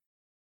 but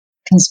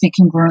can speak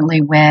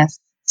congruently with,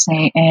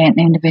 say, an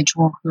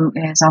individual who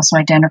is also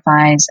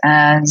identifies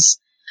as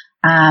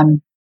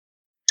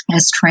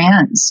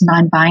trans,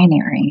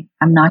 non-binary.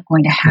 I'm not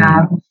going to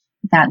have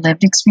that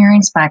lived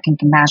experience, but I can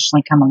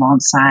compassionately come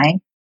alongside.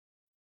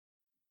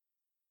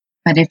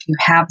 But if you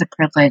have the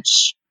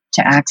privilege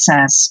to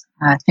access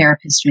a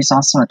therapist who's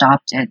also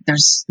adopted,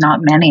 there's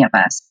not many of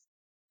us.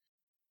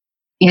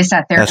 Is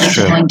that therapist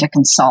willing to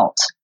consult?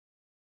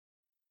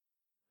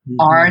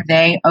 Are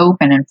they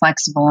open and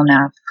flexible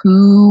enough?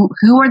 Who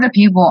are the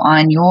people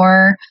on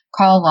your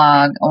call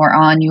log or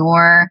on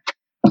your,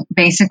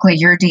 basically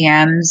your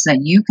DMs that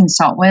you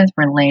consult with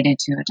related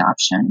to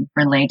adoption,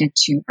 related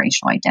to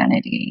racial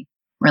identity,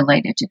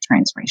 related to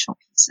transracial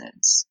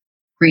pieces,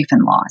 grief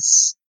and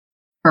loss,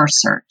 birth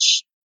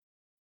search?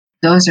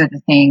 Those are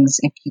the things,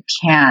 if you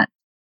can't,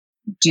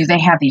 do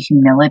they have the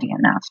humility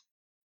enough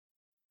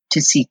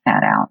to seek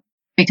that out?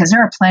 Because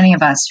there are plenty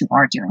of us who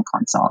are doing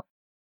consult.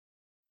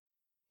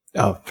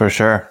 Oh, for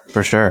sure.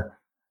 For sure.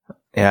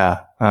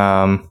 Yeah.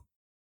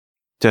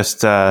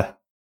 It's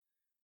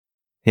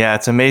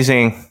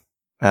amazing,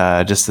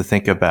 just to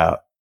think about,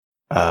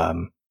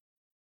 how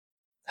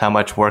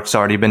much work's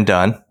already been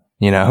done,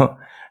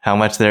 how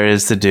much there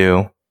is to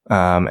do.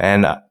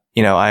 And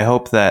I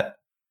hope that,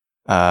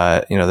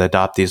 the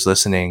adoptees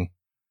listening,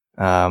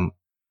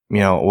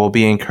 will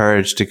be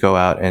encouraged to go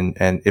out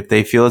and if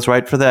they feel it's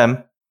right for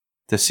them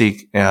to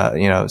seek an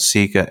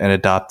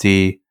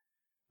adoptee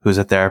who's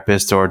a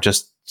therapist, or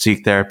just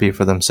seek therapy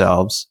for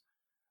themselves.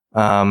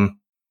 I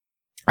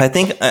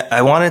think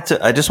I wanted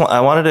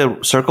to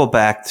circle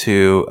back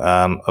to,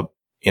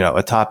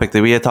 a topic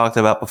that we had talked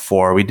about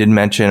before. We did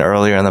mention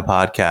earlier in the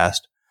podcast,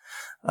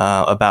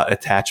 about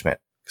attachment.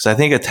 Because I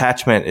think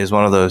attachment is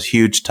one of those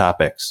huge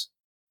topics,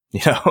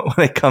 when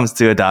it comes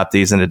to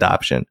adoptees and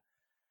adoption.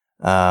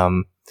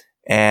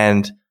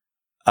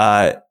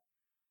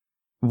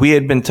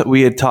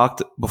 We had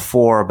talked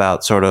before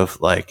about sort of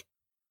like,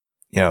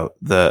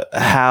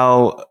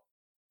 how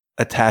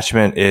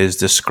attachment is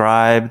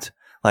described,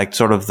 like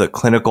sort of the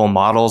clinical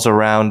models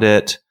around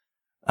it.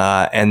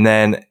 And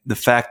then the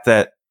fact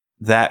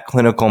that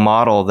clinical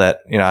model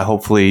that,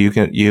 hopefully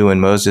you and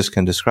Moses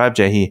can describe,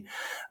 Jahi,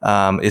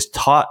 is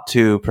taught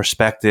to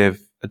prospective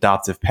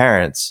adoptive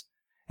parents.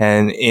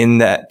 And in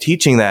that,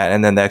 teaching that,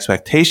 and then the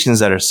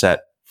expectations that are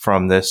set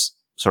from this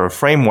sort of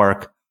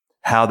framework,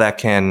 how that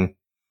can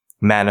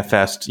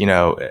manifest,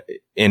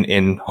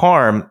 in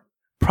harm,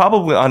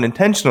 probably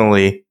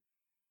unintentionally,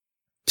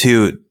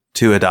 to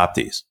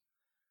adoptees.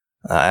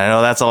 I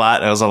know that's a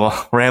lot. It was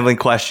a rambling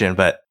question,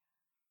 but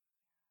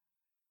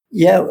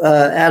yeah,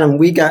 Adam,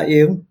 we got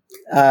you.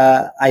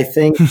 I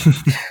think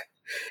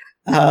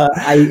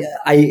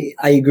I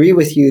agree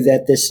with you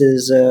that this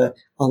is a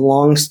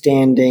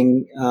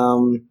long-standing,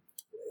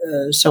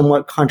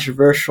 somewhat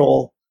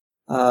controversial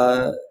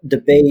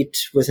debate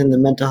within the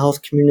mental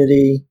health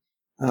community,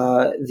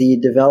 the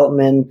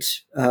development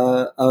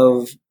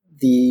of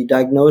the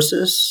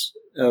diagnosis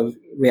of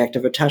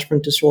reactive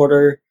attachment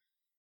disorder.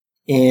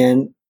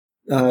 And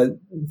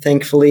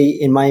thankfully,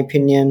 in my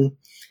opinion,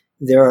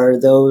 there are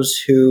those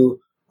who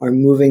are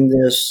moving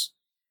this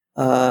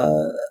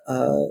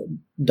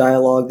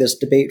dialogue, this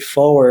debate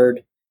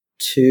forward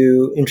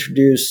to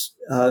introduce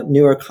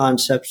newer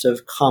concepts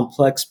of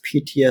complex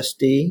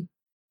PTSD,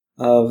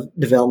 of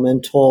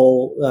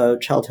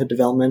childhood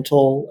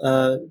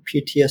developmental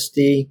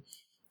PTSD.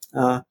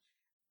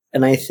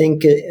 And I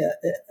think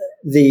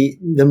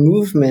the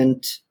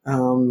movement,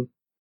 and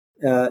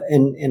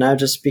I was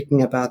just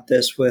speaking about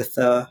this with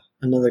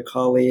another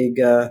colleague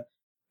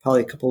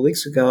probably a couple of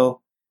weeks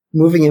ago,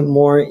 moving it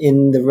more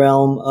in the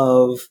realm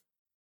of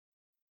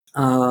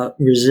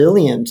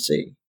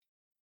resiliency,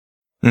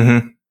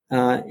 and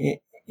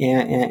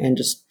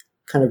just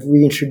kind of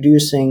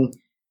reintroducing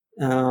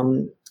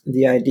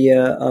the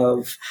idea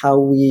of how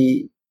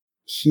we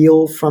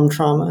heal from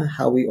trauma,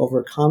 how we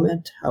overcome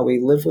it, how we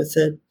live with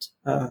it,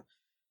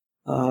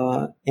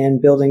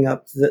 and building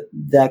up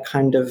that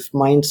kind of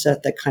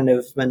mindset, that kind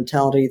of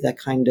mentality, that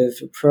kind of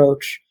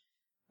approach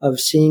of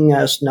seeing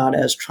us not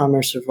as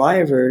trauma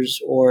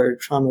survivors or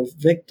trauma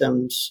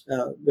victims,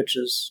 which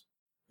is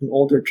an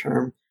older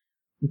term,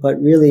 but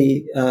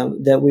really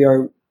that we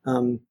are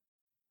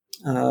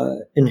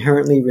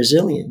inherently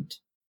resilient.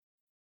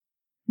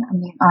 I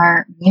mean,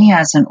 we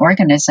as an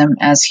organism,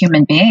 as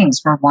human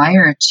beings, we're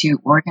wired to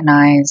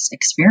organize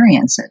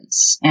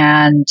experiences,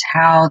 and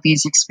how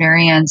these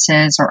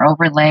experiences are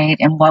overlaid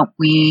in what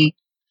we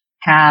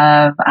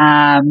have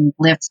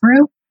lived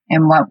through,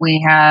 and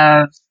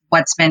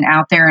what's been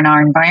out there in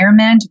our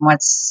environment,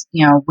 what's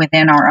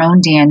within our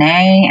own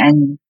DNA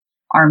and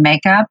our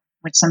makeup,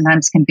 which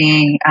sometimes can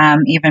be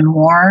even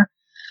more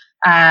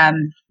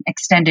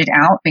extended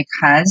out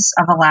because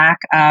of a lack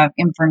of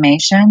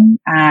information,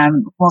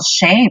 will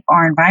shape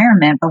our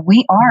environment. But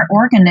we are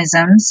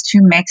organisms to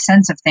make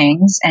sense of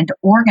things and to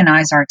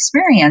organize our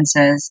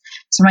experiences.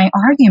 So my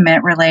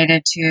argument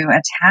related to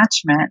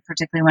attachment,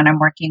 particularly when I'm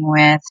working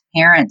with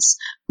parents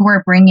who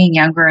are bringing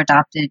younger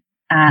adoptees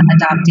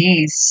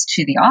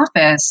to the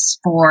office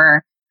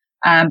for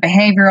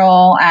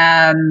behavioral,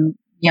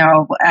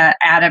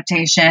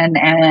 adaptation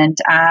and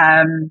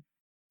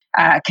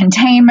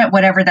containment,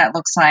 whatever that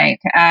looks like,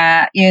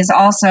 is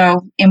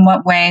also in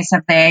what ways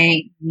have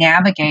they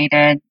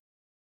navigated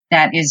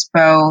that is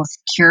both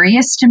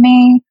curious to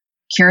me,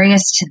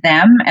 curious to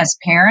them as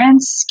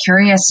parents,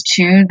 curious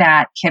to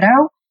that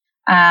kiddo,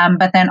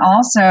 but then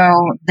also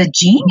the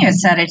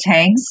genius that it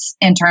takes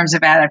in terms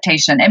of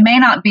adaptation. It may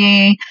not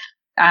be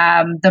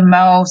the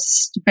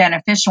most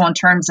beneficial in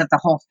terms of the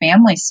whole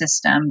family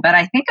system, but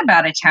I think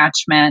about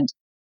attachment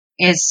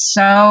is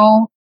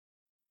so...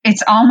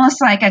 It's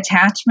almost like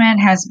attachment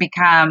has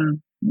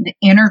become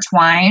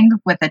intertwined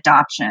with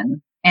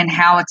adoption and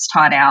how it's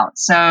taught out.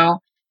 So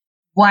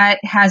what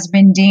has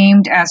been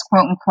deemed as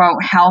quote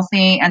unquote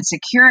healthy and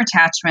secure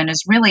attachment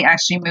is really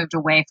actually moved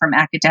away from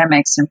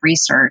academics and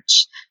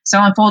research.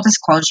 So in full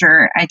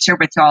disclosure, I shared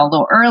with you all a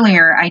little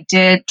earlier, I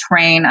did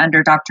train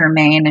under Dr.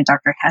 Main and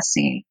Dr.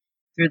 Hesse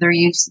through their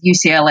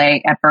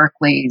UCLA at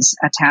Berkeley's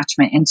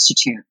Attachment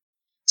Institute.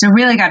 So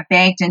really got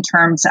baked in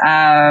terms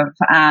of,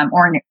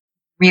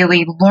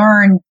 really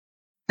learn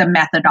the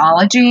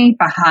methodology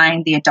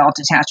behind the adult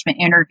attachment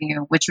interview,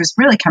 which was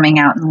really coming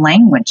out in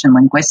language and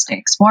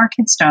linguistics. Well, our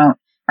kids don't.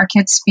 Our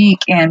kids speak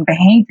in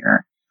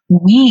behavior.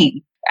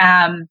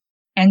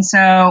 And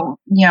so,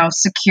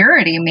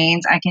 security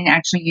means I can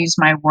actually use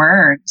my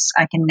words.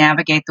 I can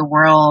navigate the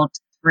world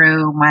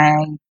through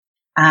my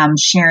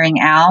sharing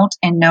out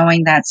and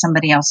knowing that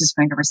somebody else is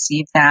going to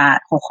receive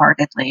that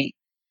wholeheartedly.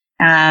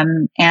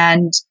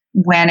 And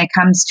when it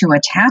comes to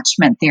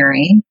attachment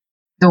theory,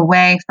 the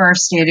way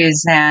first it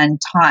is then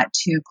taught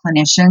to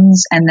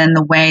clinicians, and then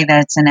the way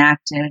that it's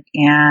enacted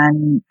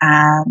in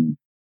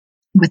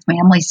with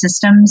family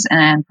systems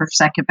and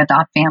prospective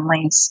adopt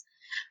families,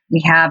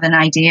 we have an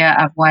idea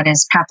of what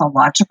is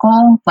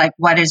pathological, like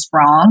what is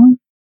wrong.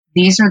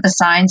 These are the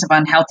signs of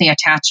unhealthy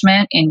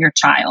attachment in your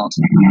child,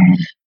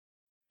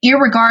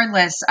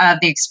 irregardless of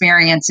the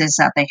experiences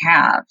that they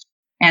have.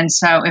 And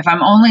so if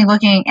I'm only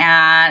looking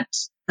at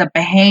the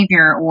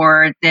behavior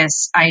or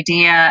this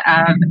idea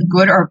of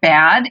good or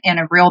bad in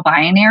a real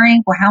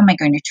binary, well, how am I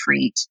going to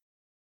treat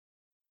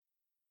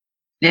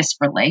this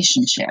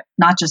relationship?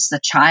 Not just the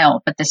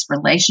child, but this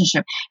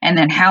relationship. And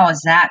then how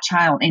is that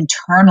child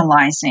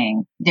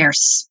internalizing their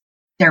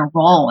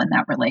role in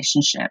that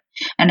relationship?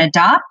 And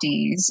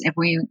adoptees, if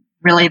we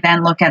really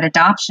then look at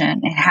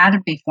adoption, it had to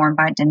be formed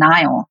by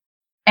denial.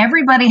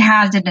 Everybody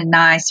had to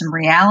deny some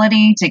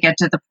reality to get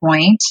to the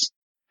point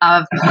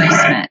of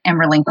placement and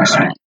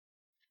relinquishment.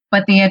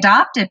 But the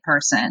adopted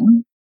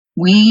person,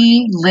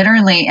 we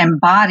literally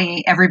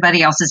embody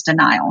everybody else's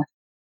denial.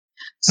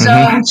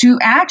 So to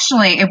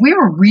actually, if we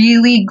were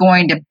really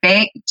going to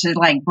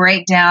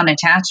break down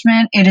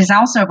attachment, it is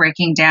also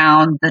breaking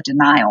down the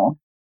denial.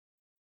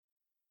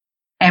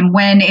 And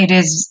when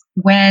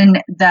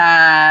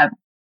the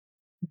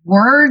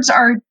words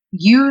are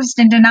used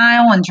in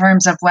denial in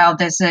terms of, well,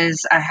 this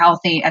is a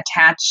healthy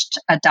attached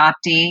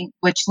adoptee,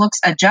 which looks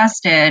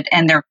adjusted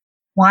and they're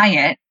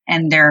quiet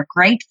and they're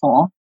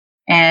grateful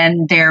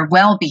and they're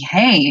well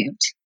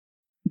behaved,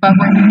 but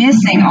we're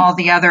missing all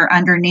the other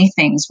underneath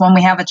things. When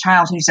we have a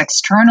child who's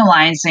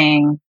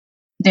externalizing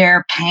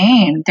their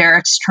pain, they're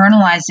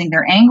externalizing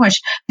their anguish,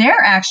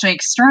 they're actually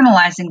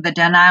externalizing the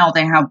denial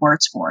they have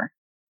words for.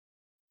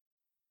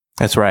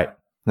 That's right.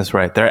 That's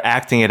right. They're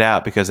acting it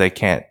out because they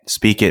can't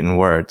speak it in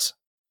words.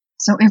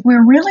 So if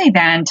we're really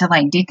then to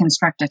like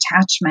deconstruct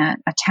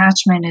attachment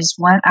is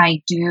what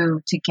I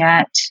do to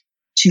get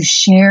to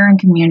share and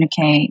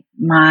communicate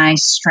my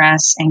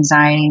stress,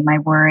 anxiety, my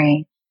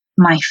worry,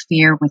 my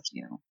fear with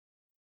you.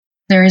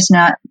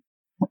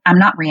 I'm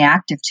not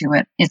reactive to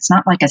it. It's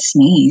not like a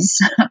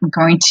sneeze. I'm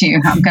going to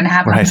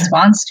have a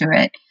response to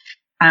it.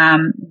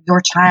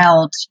 Your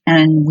child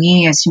and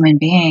we as human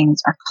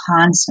beings are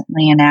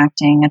constantly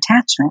enacting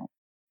attachment.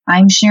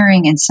 I'm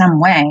sharing in some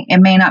way. It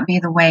may not be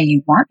the way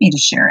you want me to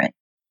share it,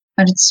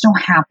 but it's still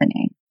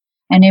happening.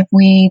 And if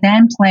we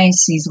then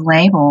place these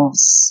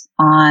labels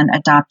on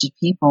adopted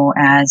people,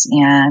 as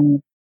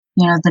in,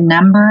 the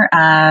number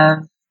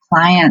of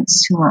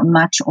clients who are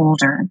much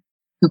older,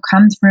 who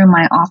come through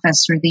my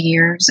office through the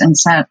years and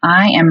said,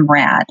 I am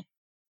Brad.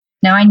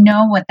 Now I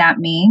know what that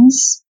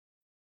means,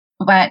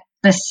 but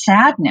the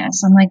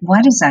sadness, I'm like,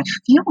 what does that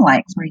feel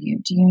like for you?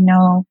 Do you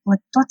know?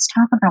 Let's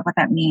talk about what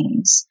that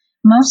means.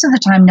 Most of the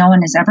time, no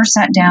one has ever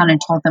sat down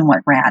and told them what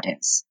RAD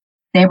is.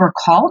 They were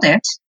called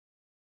it.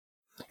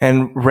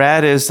 And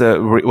RAD is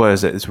what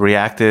is it? It's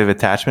reactive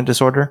attachment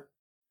disorder?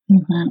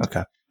 Mm-hmm.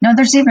 Okay. No,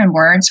 there's even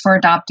words for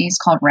adoptees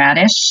called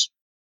radish.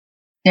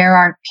 There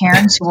are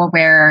parents who will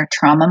wear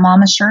trauma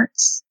mama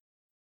shirts.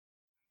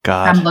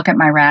 God. Come look at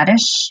my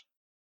radish.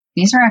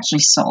 These are actually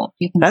sold.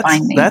 You can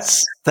find these.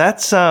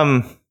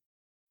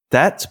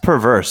 That's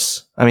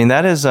perverse. I mean,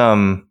 that is,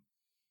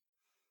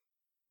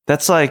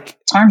 that's like,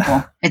 it's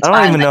harmful. It's I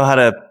don't even know how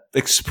to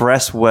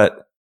express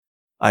what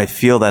I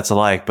feel that's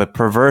like, but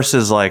perverse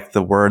is like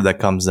the word that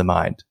comes to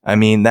mind. I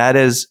mean,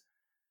 I'm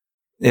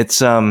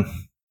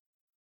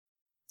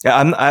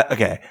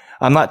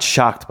not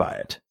shocked by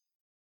it.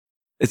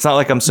 It's not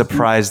like I'm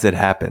surprised it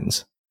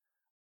happens.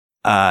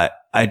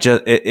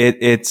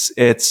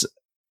 It's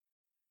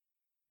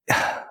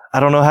I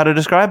don't know how to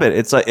describe it.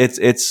 It's like,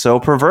 it's so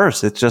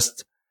perverse. It's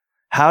just,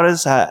 how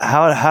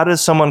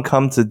does someone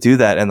come to do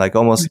that and like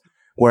almost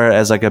wear it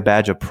as like a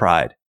badge of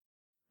pride?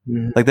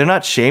 Like they're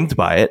not shamed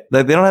by it.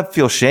 Like they don't have to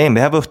feel shame.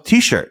 They have a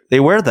t-shirt. They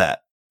wear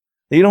that.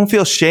 You don't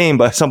feel shame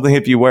by something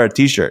if you wear a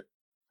t-shirt.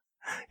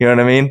 You know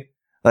what I mean?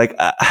 Like,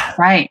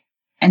 right.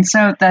 And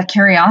so the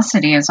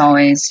curiosity is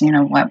always,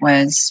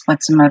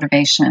 what's the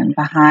motivation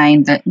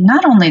behind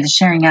not only the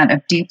sharing out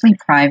of deeply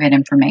private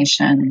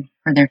information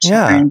for their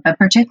children, but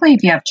particularly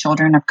if you have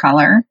children of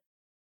color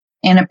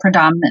in a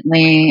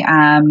predominantly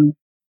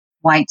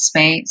white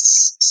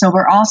space. So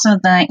we're also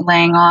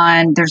laying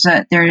on, there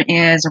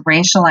is a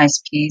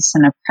racialized piece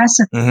and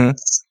oppressive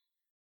piece.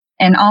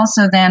 And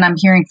also then I'm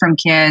hearing from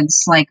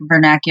kids like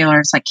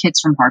vernaculars, like kids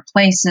from hard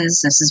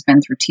places. This has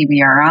been through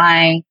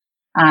TBRI.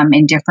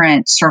 In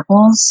different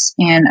circles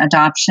in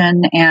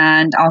adoption,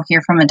 and I'll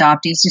hear from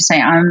adoptees who say,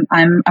 I'm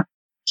a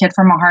kid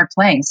from a hard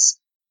place.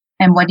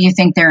 And what do you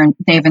think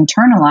they've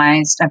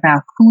internalized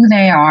about who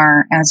they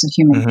are as a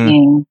human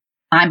being?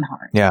 I'm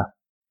hard. Yeah.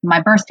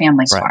 My birth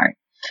family's hard.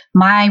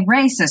 My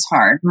race is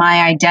hard.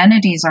 My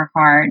identities are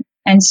hard.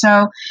 And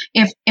so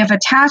if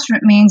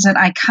attachment means that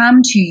I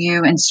come to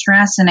you in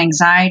stress and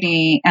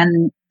anxiety,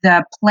 and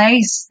the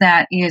place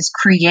that is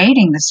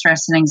creating the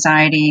stress and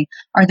anxiety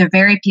are the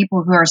very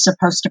people who are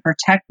supposed to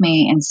protect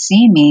me and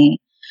see me,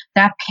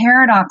 that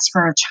paradox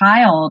for a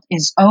child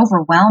is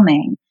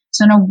overwhelming.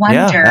 So no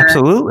wonder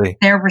absolutely.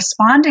 They're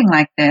responding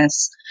like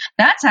this.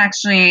 That's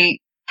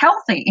actually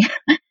healthy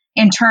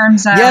in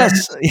terms of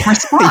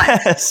response.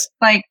 Yes.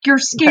 Like, you're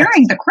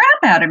scaring the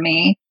crap out of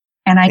me,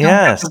 and I don't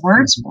have the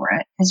words for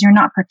it because you're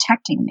not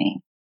protecting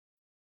me.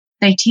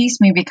 They tease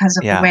me because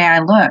of the way I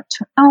looked.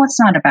 Oh, it's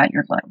not about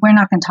your look. We're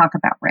not going to talk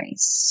about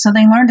race. So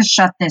they learn to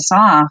shut this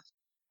off,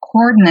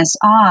 cordon this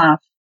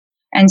off.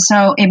 And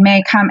so it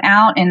may come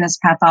out in this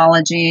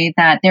pathology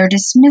that they're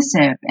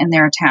dismissive in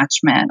their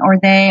attachment, or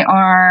they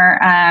are,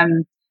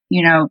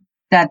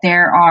 that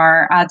there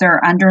are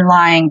other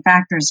underlying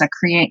factors that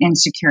create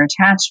insecure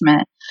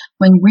attachment.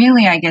 When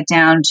really I get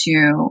down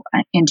to,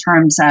 in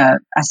terms of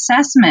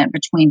assessment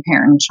between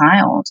parent and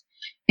child,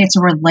 it's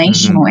a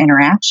relational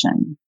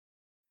interaction.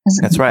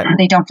 That's right.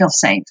 They don't feel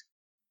safe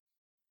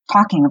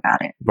talking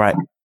about it. Right.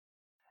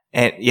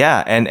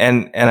 And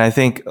and I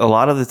think a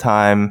lot of the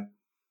time,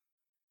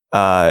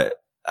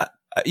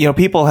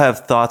 people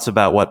have thoughts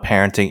about what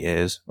parenting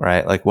is,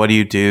 right? Like, what do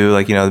you do?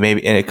 Like,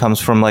 maybe, and it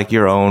comes from like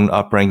your own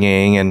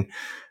upbringing and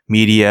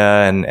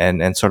media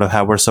and sort of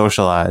how we're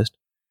socialized.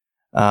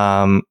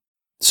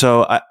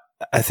 So I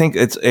think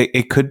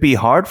it could be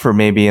hard for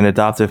maybe an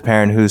adoptive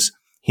parent who's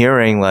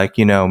hearing like,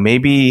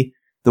 maybe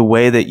the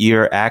way that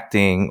you're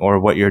acting or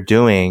what you're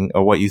doing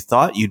or what you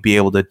thought you'd be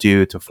able to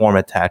do to form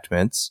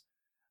attachments.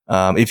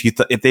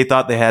 If they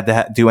thought they had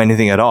to do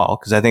anything at all,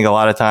 because I think a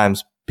lot of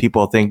times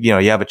people think, you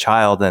have a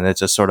child and it's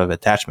just sort of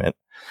attachment,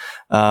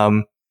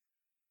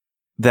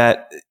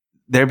 that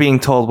they're being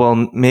told, well,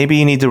 maybe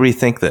you need to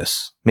rethink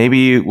this.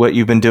 Maybe what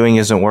you've been doing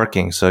isn't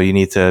working. So you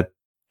need to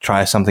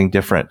try something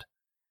different.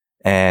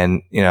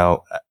 And,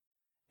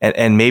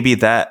 and maybe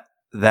that's,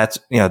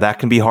 that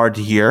can be hard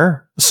to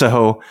hear.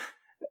 So,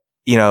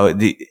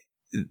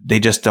 they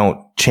just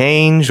don't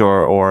change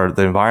or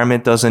the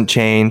environment doesn't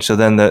change. So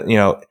then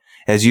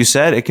as you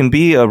said, it can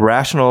be a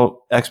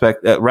rational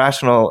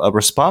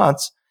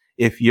response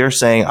if you're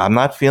saying, I'm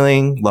not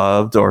feeling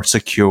loved or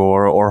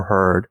secure or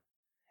heard,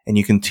 and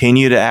you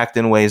continue to act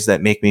in ways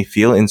that make me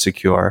feel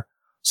insecure.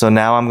 So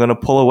now I'm going to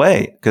pull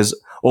away, because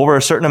over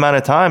a certain amount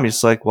of time,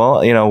 it's like,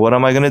 well, what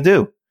am I going to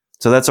do?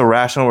 So that's a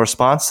rational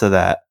response to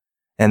that.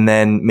 And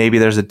then maybe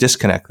there's a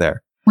disconnect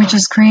there. Which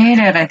has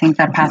created, I think,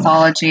 that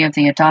pathology of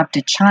the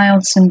adopted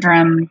child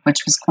syndrome,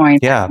 which was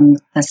coined in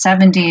the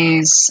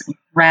 70s,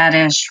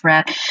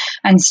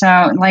 And so,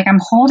 I'm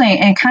holding,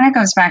 and it kind of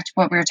goes back to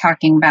what we were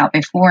talking about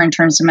before in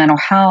terms of mental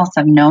health,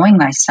 of knowing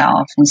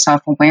thyself and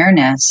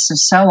self-awareness.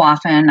 So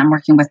often I'm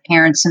working with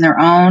parents in their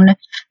own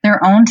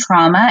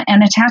trauma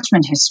and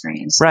attachment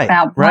histories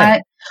about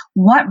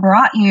what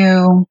brought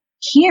you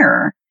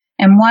here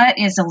and what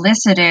is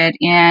elicited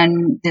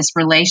in this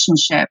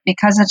relationship.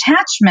 Because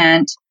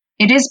attachment,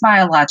 it is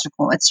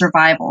biological, it's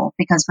survival,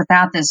 because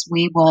without this,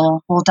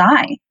 we'll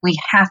die. We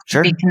have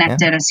to be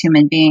connected as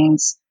human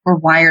beings. We're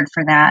wired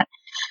for that.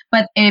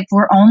 But if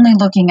we're only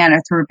looking at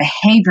it through a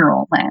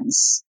behavioral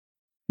lens,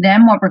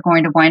 then what we're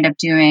going to wind up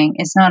doing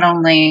is not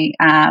only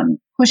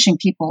pushing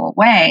people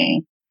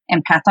away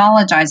and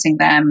pathologizing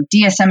them,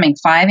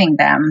 DSM-5ing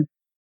them.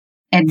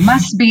 It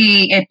must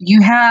be, if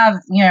you have,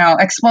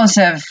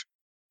 explosive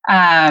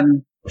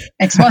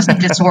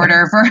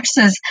disorder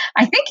versus,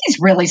 I think he's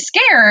really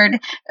scared,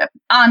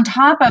 on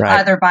top of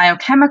other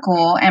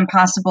biochemical and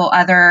possible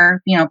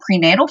other,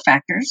 prenatal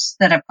factors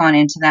that have gone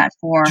into that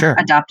for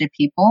adopted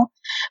people.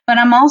 But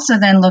I'm also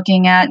then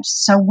looking at,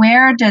 so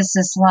where does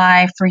this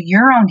lie for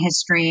your own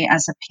history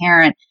as a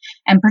parent,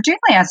 and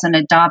particularly as an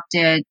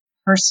adopted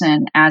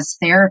person, as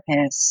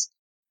therapists?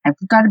 I've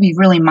got to be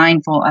really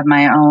mindful of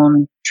my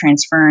own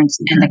transference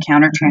and the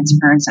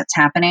countertransference that's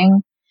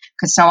happening.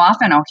 Because so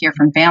often I'll hear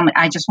from family,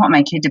 I just want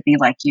my kid to be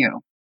like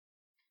you.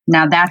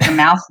 Now that's a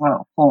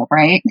mouthful,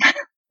 right?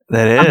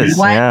 That is,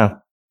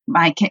 my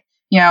kid,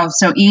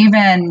 so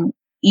even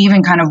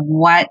kind of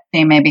what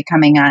they may be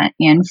coming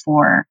in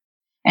for.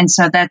 And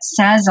so that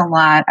says a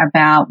lot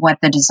about what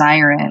the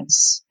desire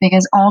is.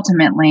 Because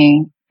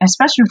ultimately,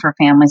 especially for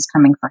families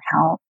coming for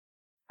help,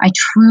 I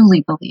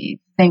truly believe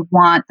they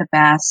want the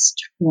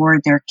best for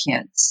their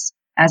kids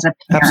as a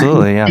parent.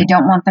 Absolutely, yeah. They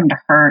don't want them to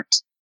hurt.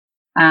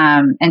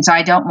 And so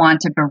I don't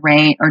want to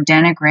berate or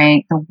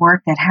denigrate the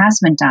work that has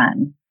been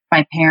done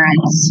by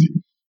parents.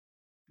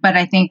 But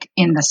I think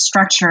in the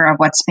structure of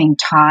what's being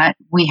taught,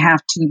 we have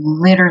to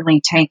literally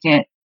take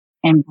it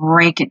and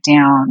break it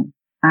down,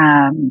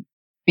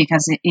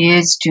 because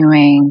it's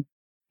doing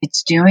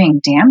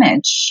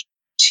damage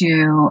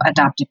to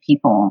adopted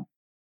people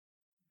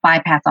by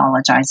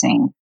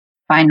pathologizing,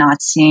 by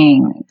not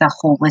seeing the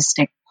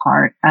holistic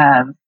part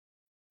of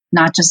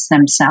not just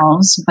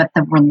themselves, but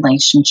the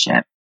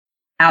relationship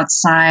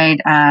outside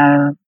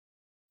of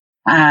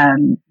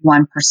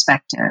one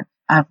perspective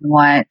of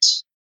what,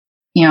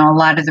 a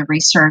lot of the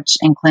research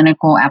and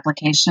clinical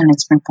application,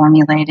 it's been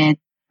formulated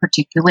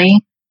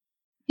particularly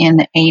in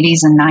the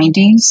 80s and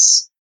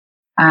 90s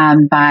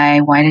by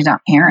white adult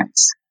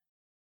parents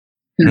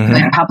who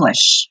could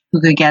publish,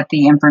 who could get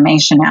the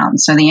information out. And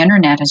so the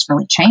internet has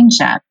really changed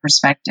that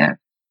perspective.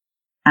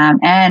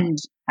 And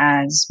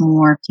as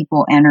more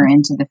people enter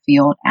into the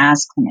field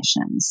as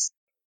clinicians.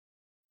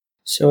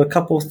 So a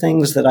couple of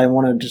things that I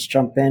want to just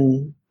jump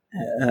in,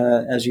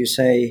 as you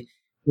say,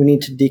 we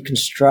need to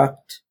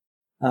deconstruct,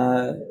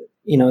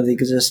 the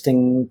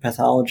existing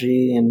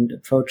pathology and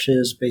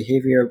approaches,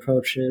 behavior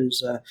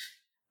approaches.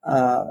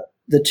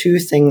 The two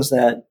things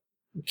that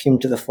came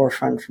to the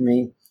forefront for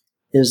me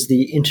is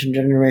the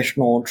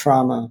intergenerational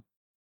trauma,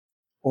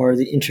 or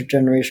the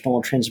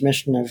intergenerational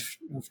transmission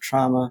of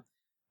trauma,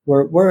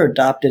 where we're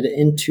adopted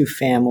into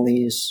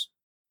families.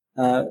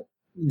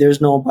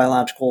 There's no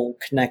biological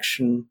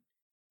connection.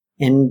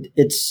 And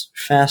it's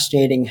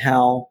fascinating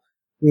how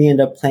we end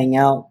up playing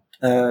out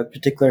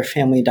particular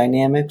family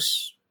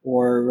dynamics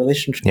or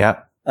relationship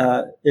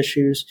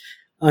issues,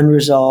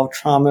 unresolved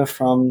trauma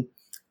from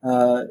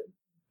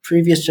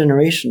previous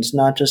generations,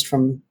 not just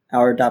from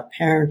our adopted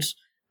parents,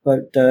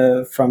 but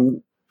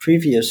from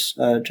previous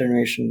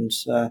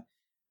generations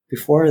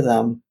before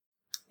them.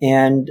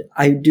 And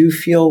I do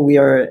feel we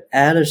are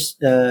at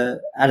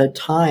a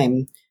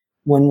time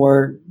when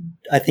we're,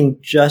 I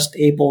think, just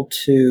able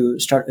to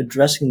start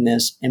addressing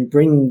this and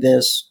bringing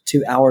this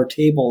to our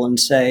table and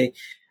say,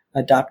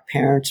 adopt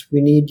parents, we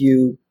need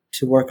you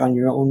to work on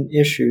your own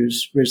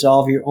issues,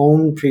 resolve your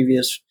own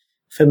previous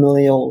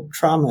familial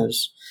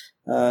traumas.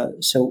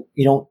 So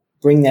you don't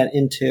bring that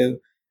into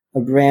a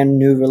brand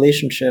new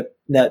relationship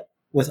that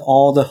with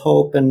all the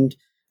hope and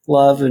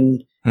love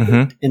and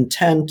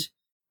intent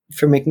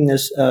for making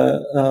this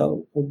a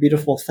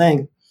beautiful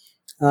thing.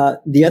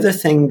 The other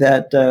thing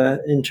that,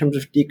 in terms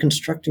of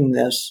deconstructing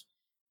this,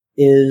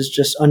 is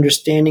just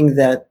understanding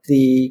that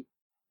the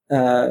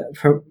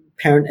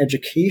parent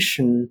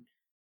education,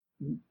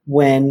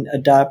 when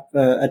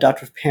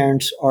adoptive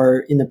parents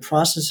are in the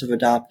process of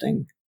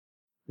adopting,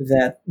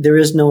 that there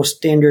is no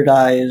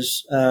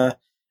standardized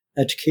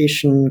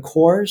education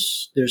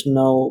course. There's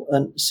no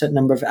set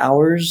number of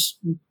hours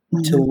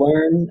to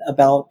learn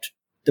about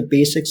the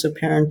basics of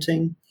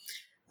parenting.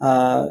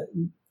 I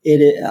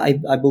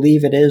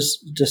believe it is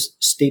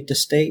just state to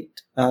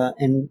state,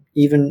 and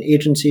even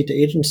agency to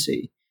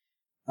agency.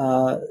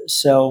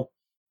 So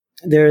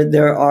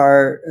there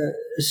are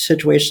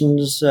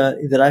situations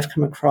that I've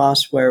come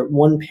across where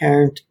one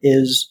parent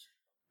is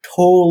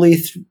totally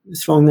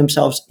throwing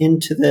themselves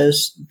into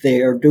this.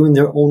 They are doing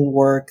their own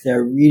work.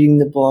 They're reading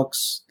the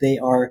books. They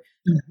are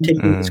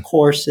taking these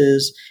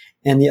courses,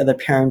 and the other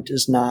parent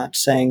is not,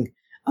 saying,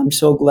 I'm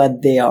so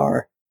glad they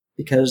are,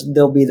 because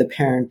they'll be the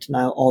parent and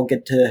I'll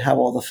get to have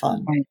all the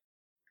fun. Right.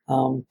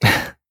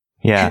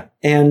 Yeah.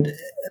 And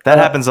that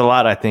happens a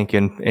lot, I think,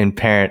 in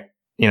parent,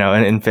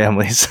 in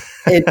families.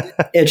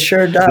 It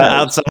sure does. Not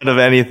outside of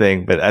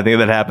anything, but I think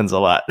that happens a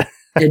lot.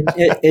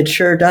 It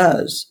sure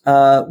does.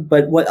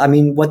 But what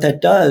that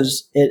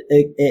does,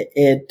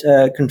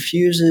 it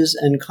confuses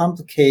and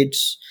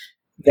complicates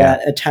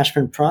that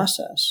attachment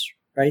process,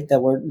 right?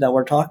 That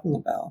we're talking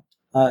about.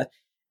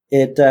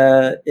 It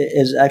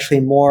is actually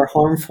more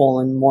harmful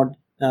and more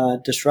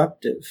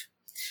disruptive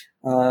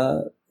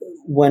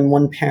when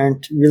one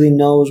parent really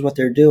knows what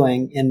they're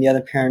doing and the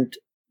other parent,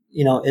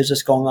 is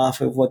just going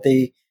off of what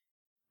they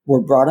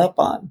were brought up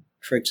on,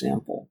 for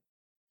example.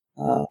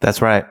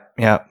 That's right.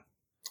 Yeah.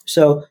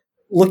 So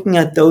looking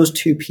at those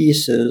two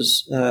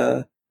pieces,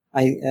 I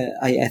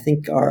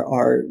think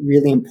are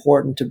really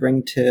important to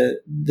bring to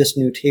this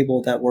new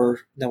table that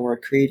we're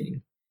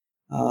creating,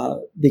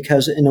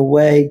 because in a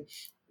way,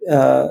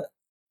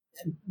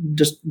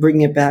 just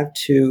bringing it back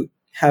to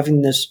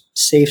having this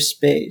safe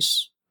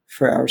space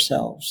for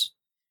ourselves,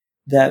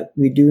 that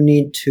we do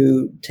need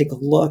to take a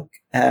look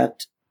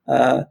at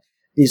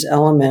these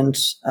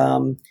elements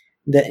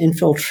that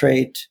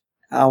infiltrate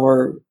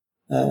our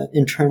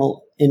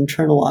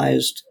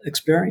internalized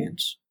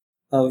experience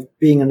of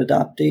being an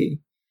adoptee.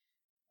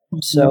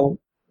 So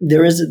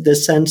there is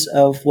this sense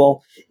of,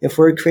 well, if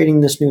we're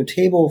creating this new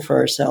table for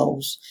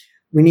ourselves,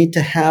 we need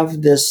to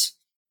have this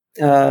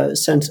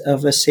sense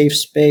of a safe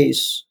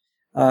space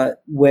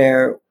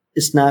where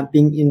it's not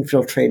being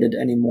infiltrated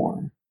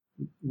anymore,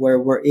 where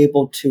we're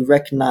able to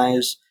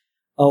recognize,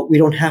 we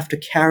don't have to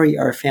carry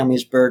our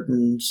family's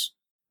burdens,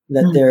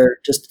 that they're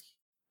just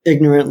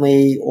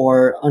ignorantly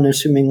or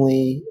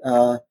unassumingly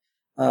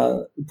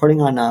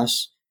putting on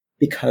us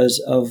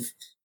because of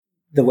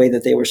the way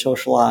that they were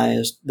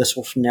socialized, the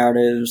social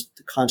narratives,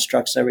 the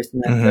constructs,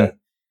 everything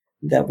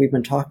that we've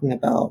been talking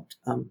about,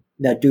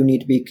 that do need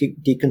to be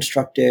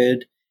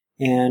deconstructed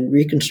and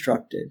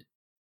reconstructed.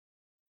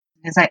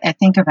 Because I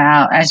think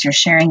about, as you're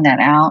sharing that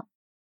out,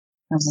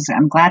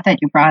 I'm glad that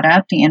you brought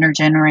up the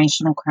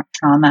intergenerational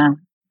trauma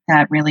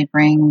that really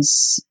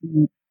brings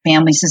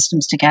family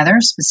systems together,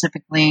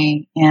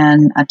 specifically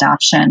in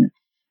adoption,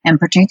 and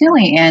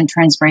particularly in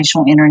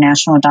transracial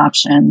international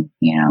adoption.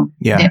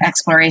 The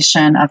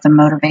exploration of the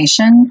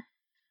motivation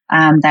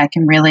that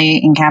can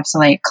really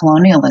encapsulate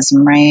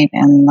colonialism, right,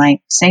 and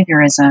like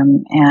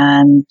saviorism,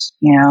 and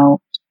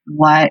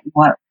what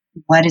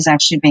is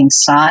actually being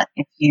sought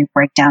if you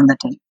break down the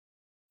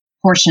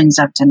portions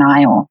of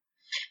denial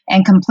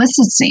and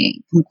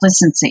complicity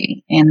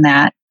in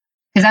that.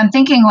 Because I'm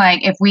thinking,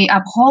 like, if we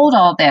uphold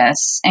all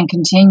this and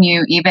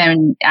continue,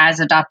 even as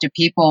adopted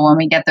people, when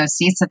we get those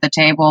seats at the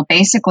table,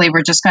 basically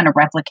we're just going to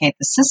replicate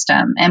the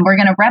system, and we're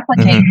going to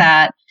replicate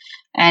that,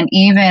 and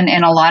even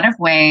in a lot of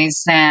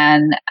ways,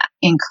 then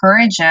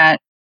encourage it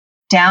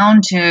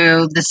down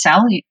to the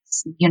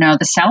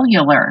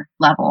cellular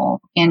level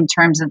in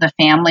terms of the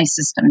family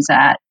systems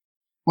that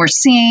we're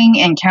seeing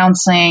in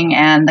counseling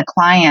and the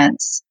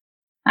clients.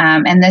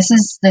 And this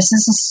is a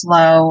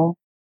slow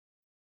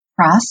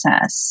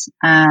process.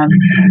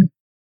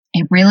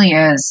 It really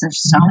is.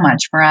 There's so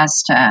much for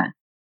us to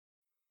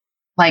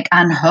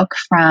unhook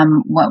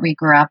from what we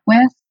grew up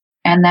with,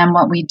 and then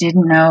what we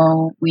didn't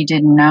know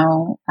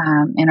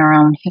in our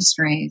own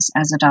histories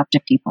as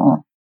adopted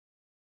people.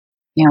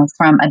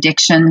 From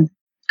addiction,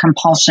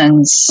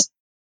 compulsions,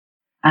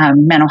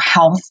 mental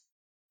health,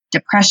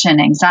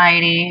 depression,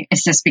 anxiety.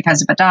 Is this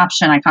because of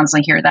adoption? I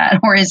constantly hear that.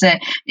 Or is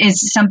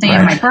something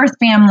in my birth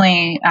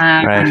family?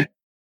 Right.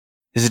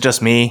 Is it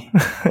just me?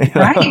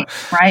 Right.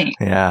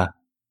 Yeah.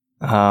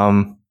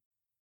 I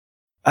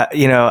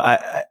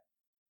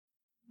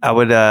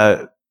would,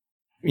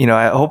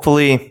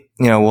 hopefully,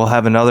 we'll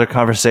have another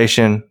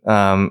conversation,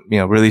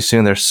 really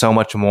soon. There's so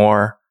much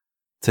more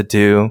to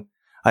do.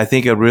 I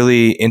think a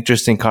really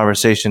interesting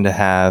conversation to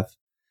have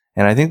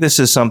And I think this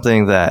is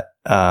something that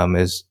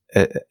is,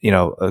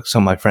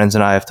 some of my friends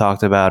and I have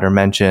talked about or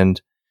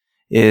mentioned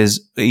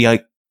is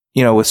like,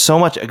 with so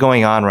much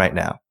going on right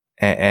now,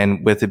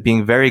 and with it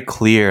being very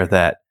clear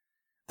that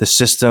the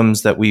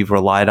systems that we've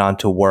relied on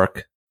to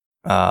work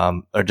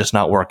are just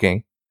not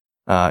working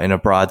in a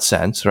broad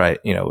sense, right?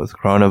 With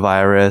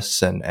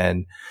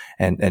coronavirus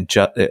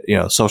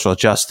and social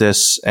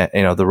justice,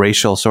 and, the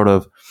racial sort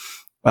of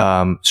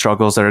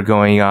struggles that are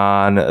going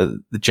on,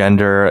 the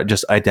gender,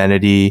 just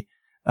identity,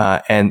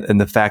 and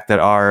the fact that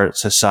our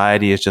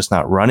society is just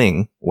not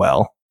running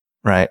well,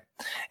 right?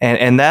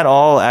 And that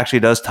all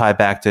actually does tie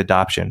back to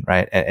adoption,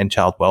 right? And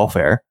child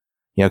welfare,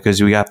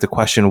 because we have to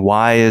question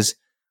why is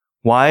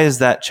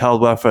that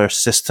child welfare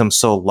system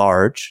so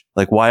large?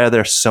 Like, why are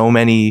there so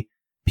many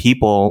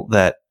people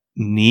that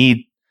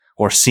need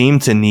or seem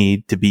to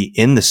need to be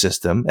in the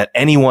system at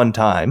any one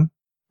time,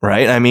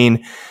 right? I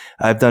mean,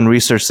 I've done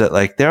research that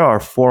like there are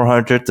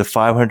 400 to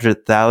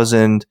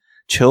 500,000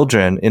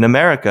 children in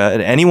America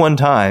at any one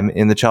time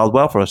in the child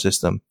welfare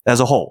system as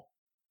a whole,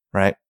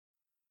 right?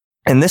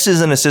 And this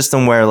isn't a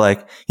system where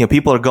like,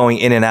 people are going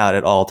in and out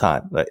at all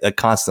time, like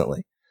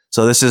constantly.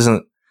 So this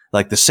isn't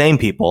like the same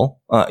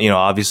people,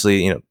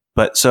 obviously,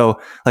 but so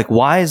like,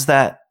 why is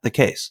that the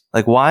case?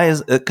 Like,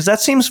 cause that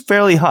seems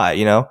fairly high,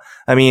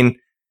 I mean,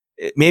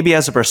 maybe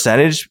as a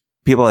percentage,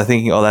 people are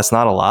thinking, oh, that's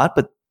not a lot,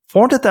 but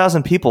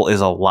 400,000 people is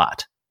a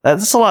lot.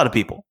 That's a lot of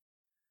people.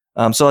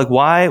 So like,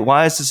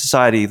 why is the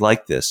society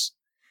like this?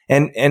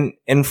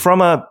 And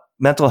from a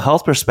mental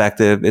health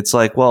perspective, it's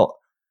like, well,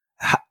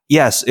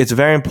 yes, it's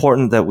very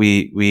important that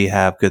we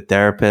have good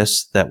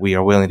therapists, that we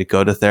are willing to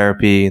go to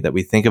therapy, that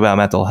we think about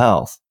mental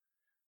health.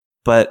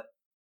 But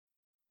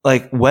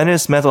like, when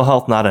is mental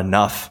health not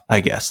enough?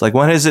 I guess, like,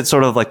 when is it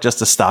sort of like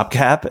just a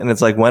stopgap? And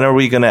it's like, when are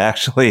we going to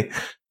actually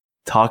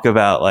talk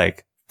about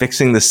like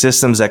fixing the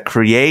systems that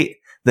create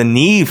the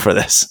need for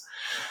this?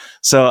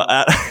 So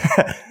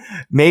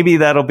maybe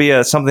that'll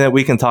be something that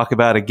we can talk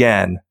about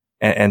again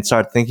and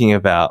start thinking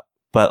about.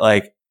 But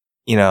like,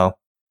 I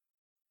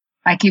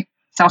keep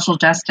social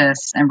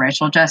justice and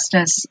racial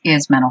justice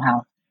is mental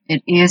health.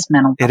 It is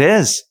mental health. It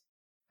is.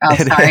 Oh,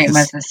 it sorry, is.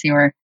 Moses, you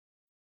were.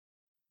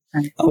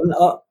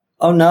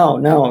 Oh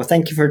no!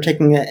 Thank you for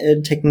taking it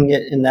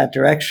in that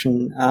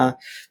direction.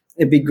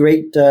 It'd be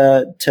great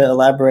to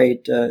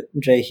elaborate,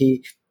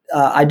 Jahi.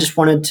 I just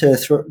wanted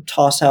to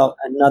toss out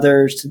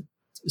another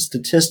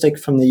statistic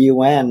from the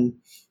UN,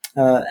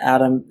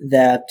 Adam,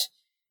 that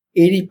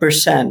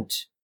 80%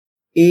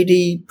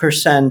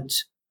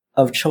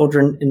 of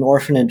children in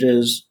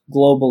orphanages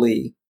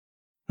globally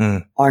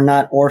are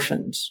not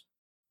orphans.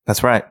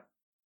 That's right.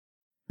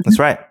 That's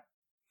right.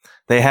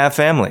 They have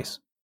families.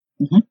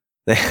 Mm-hmm.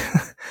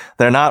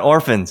 They're not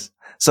orphans.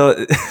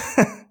 So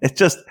it's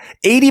just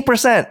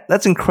 80%.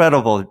 That's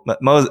incredible.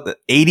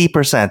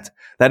 80%.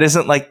 That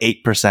isn't like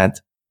 8%.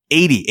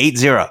 80.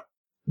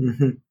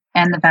 Mm-hmm.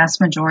 And the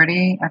vast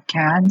majority of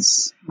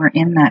CADs were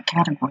in that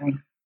category.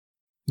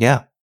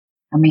 Yeah.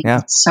 I mean,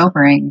 It's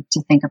sobering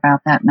to think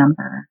about that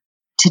number.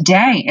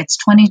 Today, it's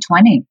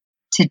 2020.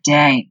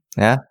 Today.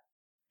 Yeah.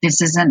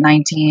 This isn't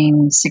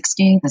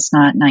 1960. It's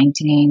not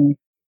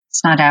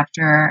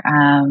after,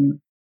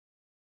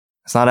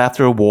 it's not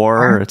after a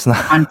war. It's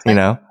not,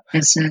 conflict.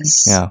 This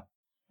is,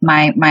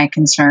 my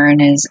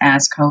concern is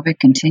as COVID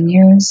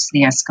continues,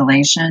 the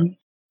escalation,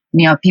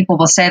 people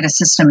will say the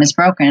system is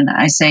broken.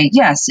 I say,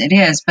 yes, it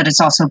is, but it's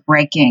also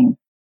breaking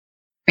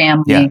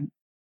family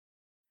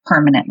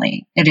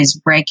permanently. It is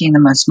breaking the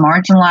most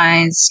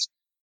marginalized,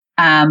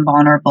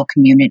 vulnerable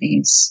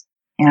communities.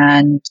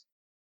 And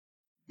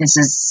this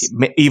is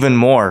even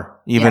more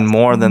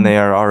than they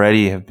are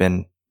already have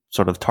been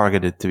sort of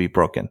targeted to be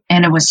broken.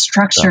 And it was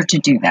structured to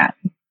do that.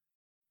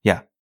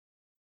 Yeah.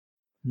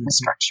 The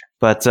structure.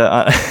 But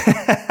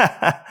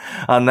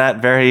on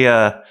that very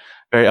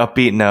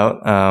upbeat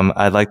note,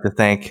 I'd like to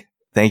thank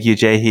you,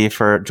 Jahi,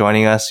 for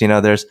joining us.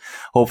 There's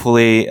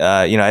hopefully,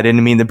 I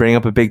didn't mean to bring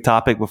up a big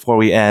topic before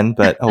we end,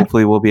 but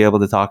hopefully we'll be able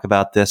to talk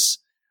about this,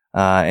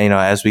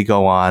 as we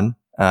go on.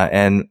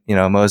 And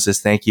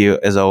Moses, thank you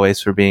as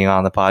always for being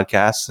on the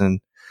podcast and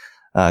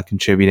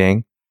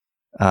contributing.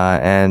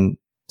 And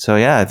so,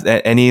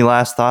 any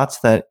last thoughts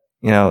that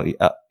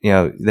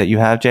that you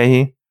have,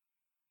 Jahi?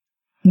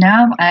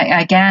 No,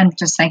 again,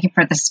 just thank you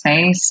for the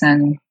space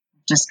and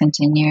just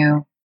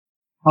continue.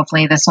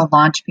 Hopefully this will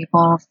launch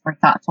people for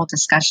thoughtful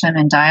discussion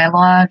and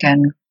dialogue,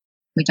 and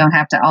we don't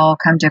have to all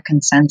come to a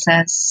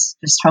consensus,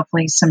 just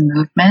hopefully some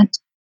movement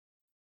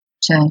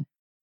to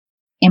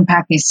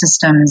impact these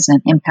systems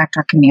and impact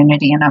our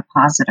community in a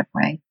positive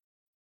way.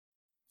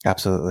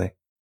 Absolutely.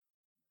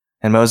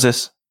 And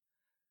Moses?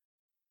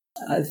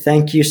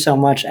 Thank you so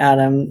much,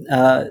 Adam.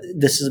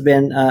 This has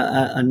been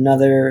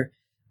another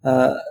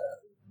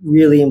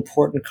really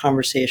important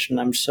conversation.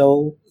 I'm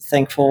so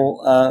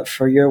thankful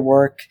for your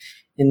work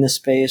in this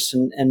space.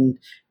 And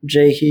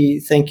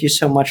Jahi, thank you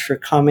so much for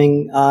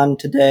coming on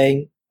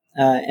today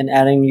and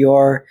adding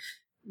your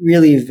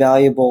really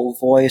valuable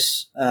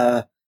voice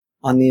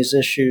on these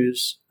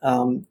issues.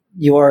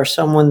 You are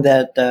someone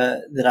that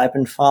I've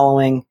been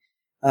following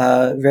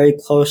very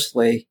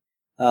closely,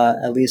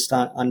 at least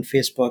on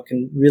Facebook,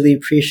 and really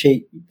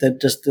appreciate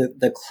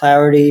the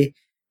clarity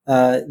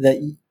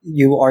that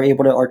you are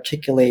able to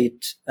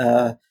articulate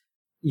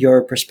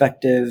your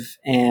perspective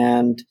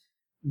and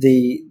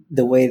the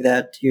way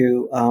that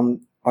you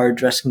are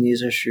addressing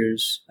these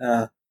issues.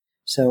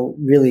 So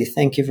really,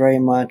 thank you very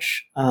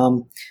much.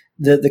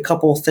 The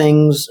couple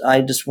things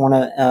I just want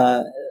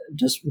to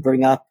just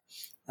bring up.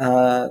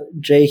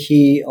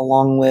 Jahi,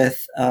 along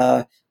with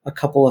a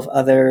couple of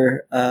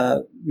other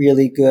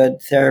really good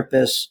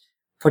therapists,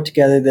 put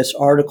together this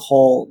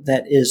article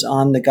that is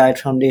on the Gide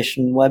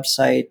Foundation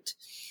website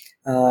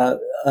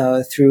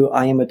through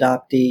I Am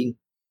Adoptee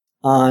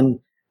on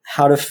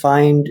how to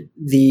find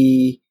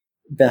the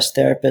best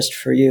therapist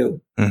for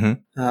you.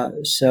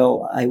 Mm-hmm.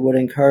 So I would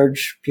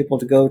encourage people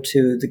to go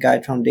to the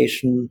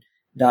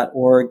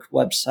guidefoundation.org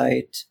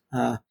website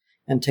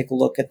and take a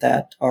look at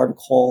that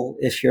article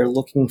if you're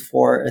looking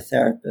for a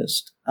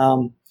therapist.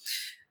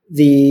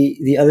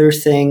 The other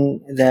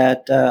thing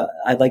that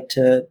I'd like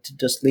to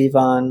just leave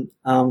on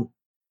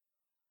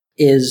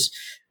is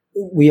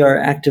we are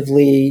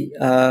actively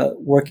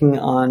working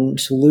on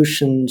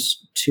solutions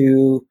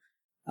to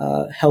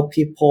help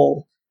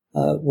people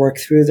work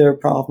through their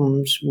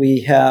problems.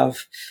 We have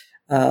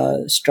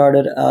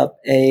started up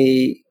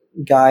a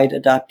Guide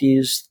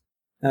adoptees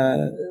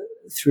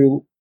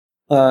through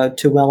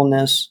to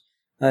wellness.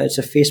 It's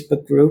a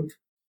Facebook group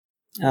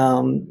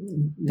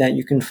that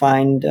you can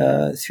find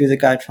through the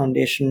Guide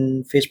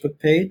Foundation Facebook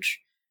page.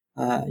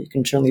 You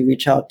can certainly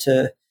reach out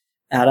to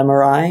Adam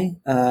or I.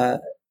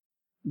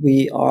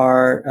 We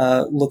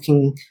are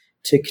looking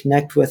to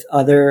connect with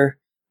other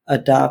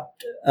adoptee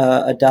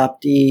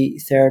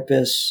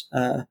therapists,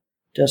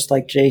 just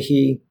like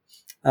Jahi,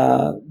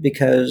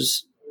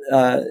 because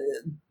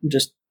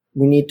just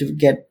we need to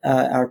get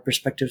our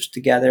perspectives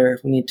together.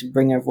 We need to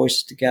bring our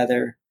voices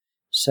together.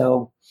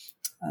 So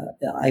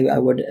I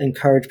would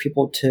encourage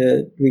people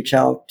to reach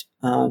out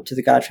to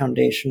the Gide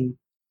Foundation,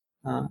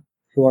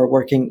 who are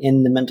working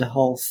in the mental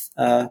health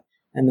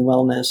and the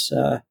wellness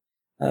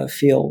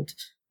field.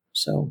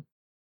 So.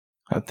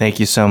 Thank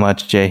you so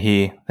much,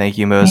 Jahi. Thank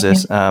you,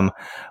 Moses.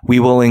 We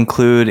will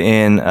include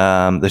in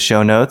the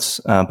show notes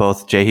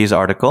both Jahi's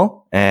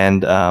article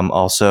and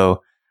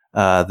also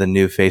the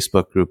new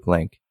Facebook group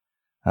link.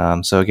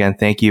 So again,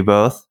 thank you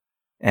both.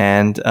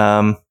 And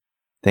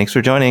thanks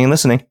for joining and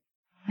listening.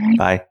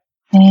 Bye.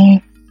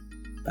 Bye.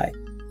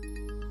 Bye.